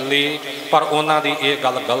ਰੀਤ ਚੱਲੀ। ਪਰ ਉਹਨਾਂ ਦੀ ਇਹ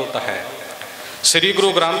ਗੱਲ ਗਲਤ ਹੈ। ਸ੍ਰੀ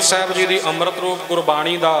ਗੁਰੂ ਗ੍ਰੰਥ ਸਾਹਿਬ ਜੀ ਦੀ ਅੰਮ੍ਰਿਤ ਰੂਪ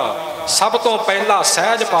ਗੁਰਬਾਣੀ ਦਾ ਸਭ ਤੋਂ ਪਹਿਲਾ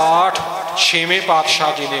ਸਹਿਜ ਪਾਠ 6ਵੇਂ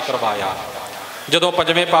ਪਾਤਸ਼ਾਹ ਜੀ ਨੇ ਕਰਵਾਇਆ। ਜਦੋਂ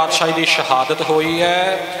 5ਵੇਂ ਪਾਤਸ਼ਾਹ ਦੀ ਸ਼ਹਾਦਤ ਹੋਈ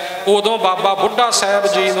ਹੈ, ਉਦੋਂ ਬਾਬਾ ਬੁੱਢਾ ਸਾਹਿਬ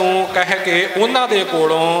ਜੀ ਨੂੰ ਕਹਿ ਕੇ ਉਹਨਾਂ ਦੇ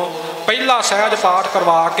ਕੋਲੋਂ ਪਹਿਲਾ ਸਹਿਜ ਪਾਠ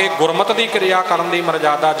ਕਰਵਾ ਕੇ ਗੁਰਮਤਿ ਦੀ ਕਿਰਿਆ ਕਰਨ ਦੀ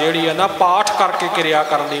ਮਰਜ਼ਾਦਾ ਜਿਹੜੀ ਹੈ ਨਾ, ਪਾਠ ਕਰਕੇ ਕਿਰਿਆ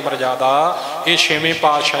ਕਰਨ ਦੀ ਮਰਜ਼ਾਦਾ ये छेवें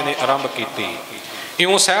पातशाह ने आरंभ की।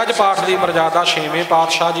 इउं सहज पाठ की मर्यादा छेवें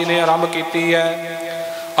पातशाह जी ने आरंभ की है।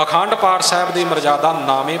 अखंड पाठ साहब की मर्यादा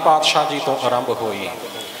नावें पातशाह जी तो आरंभ हुई।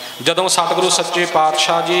 जदों सतगुरु सच्चे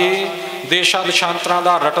पातशाह जी देशा देशांतरां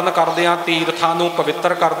दा रटन करदियां तीर्थां नूं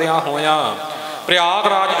पवित्र करदियां होयां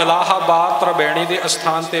प्रयागराज इलाहाबाद त्रिवेणी के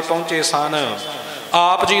अस्थान पर पहुँचे सन,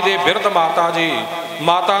 आप जी दे बिरध माता जी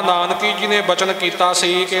माता नानकी जी ने वचन किया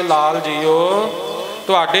सी कि लाल जीओ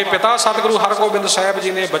तुहाडे पिता सतगुरु हरगोबिंद साहब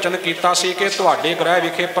जी ने वचन किया सी कि तुहाडे गृह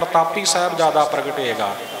विखे प्रतापी साहिबजादा प्रगटेगा।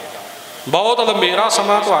 बहुत लंबेरा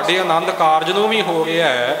समा तुहाडे आनंद कारज नूं भी हो गया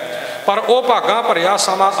है, पर वह भागां भरिया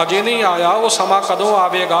समा अजे नहीं आया। वो समा कदों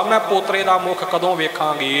आवेगा, मैं पोतरे का मुख कदों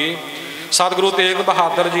वेखांगी। सतगुरु तेग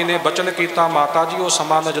बहादुर जी ने वचन किया माता जी वो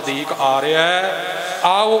समा नज़दीक आ रहा है,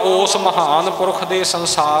 आओ उस महान पुरख के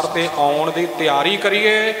संसार ते आउण की तैयारी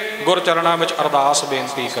करिए, गुरचरणों में अरदास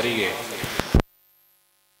बेनती करिए।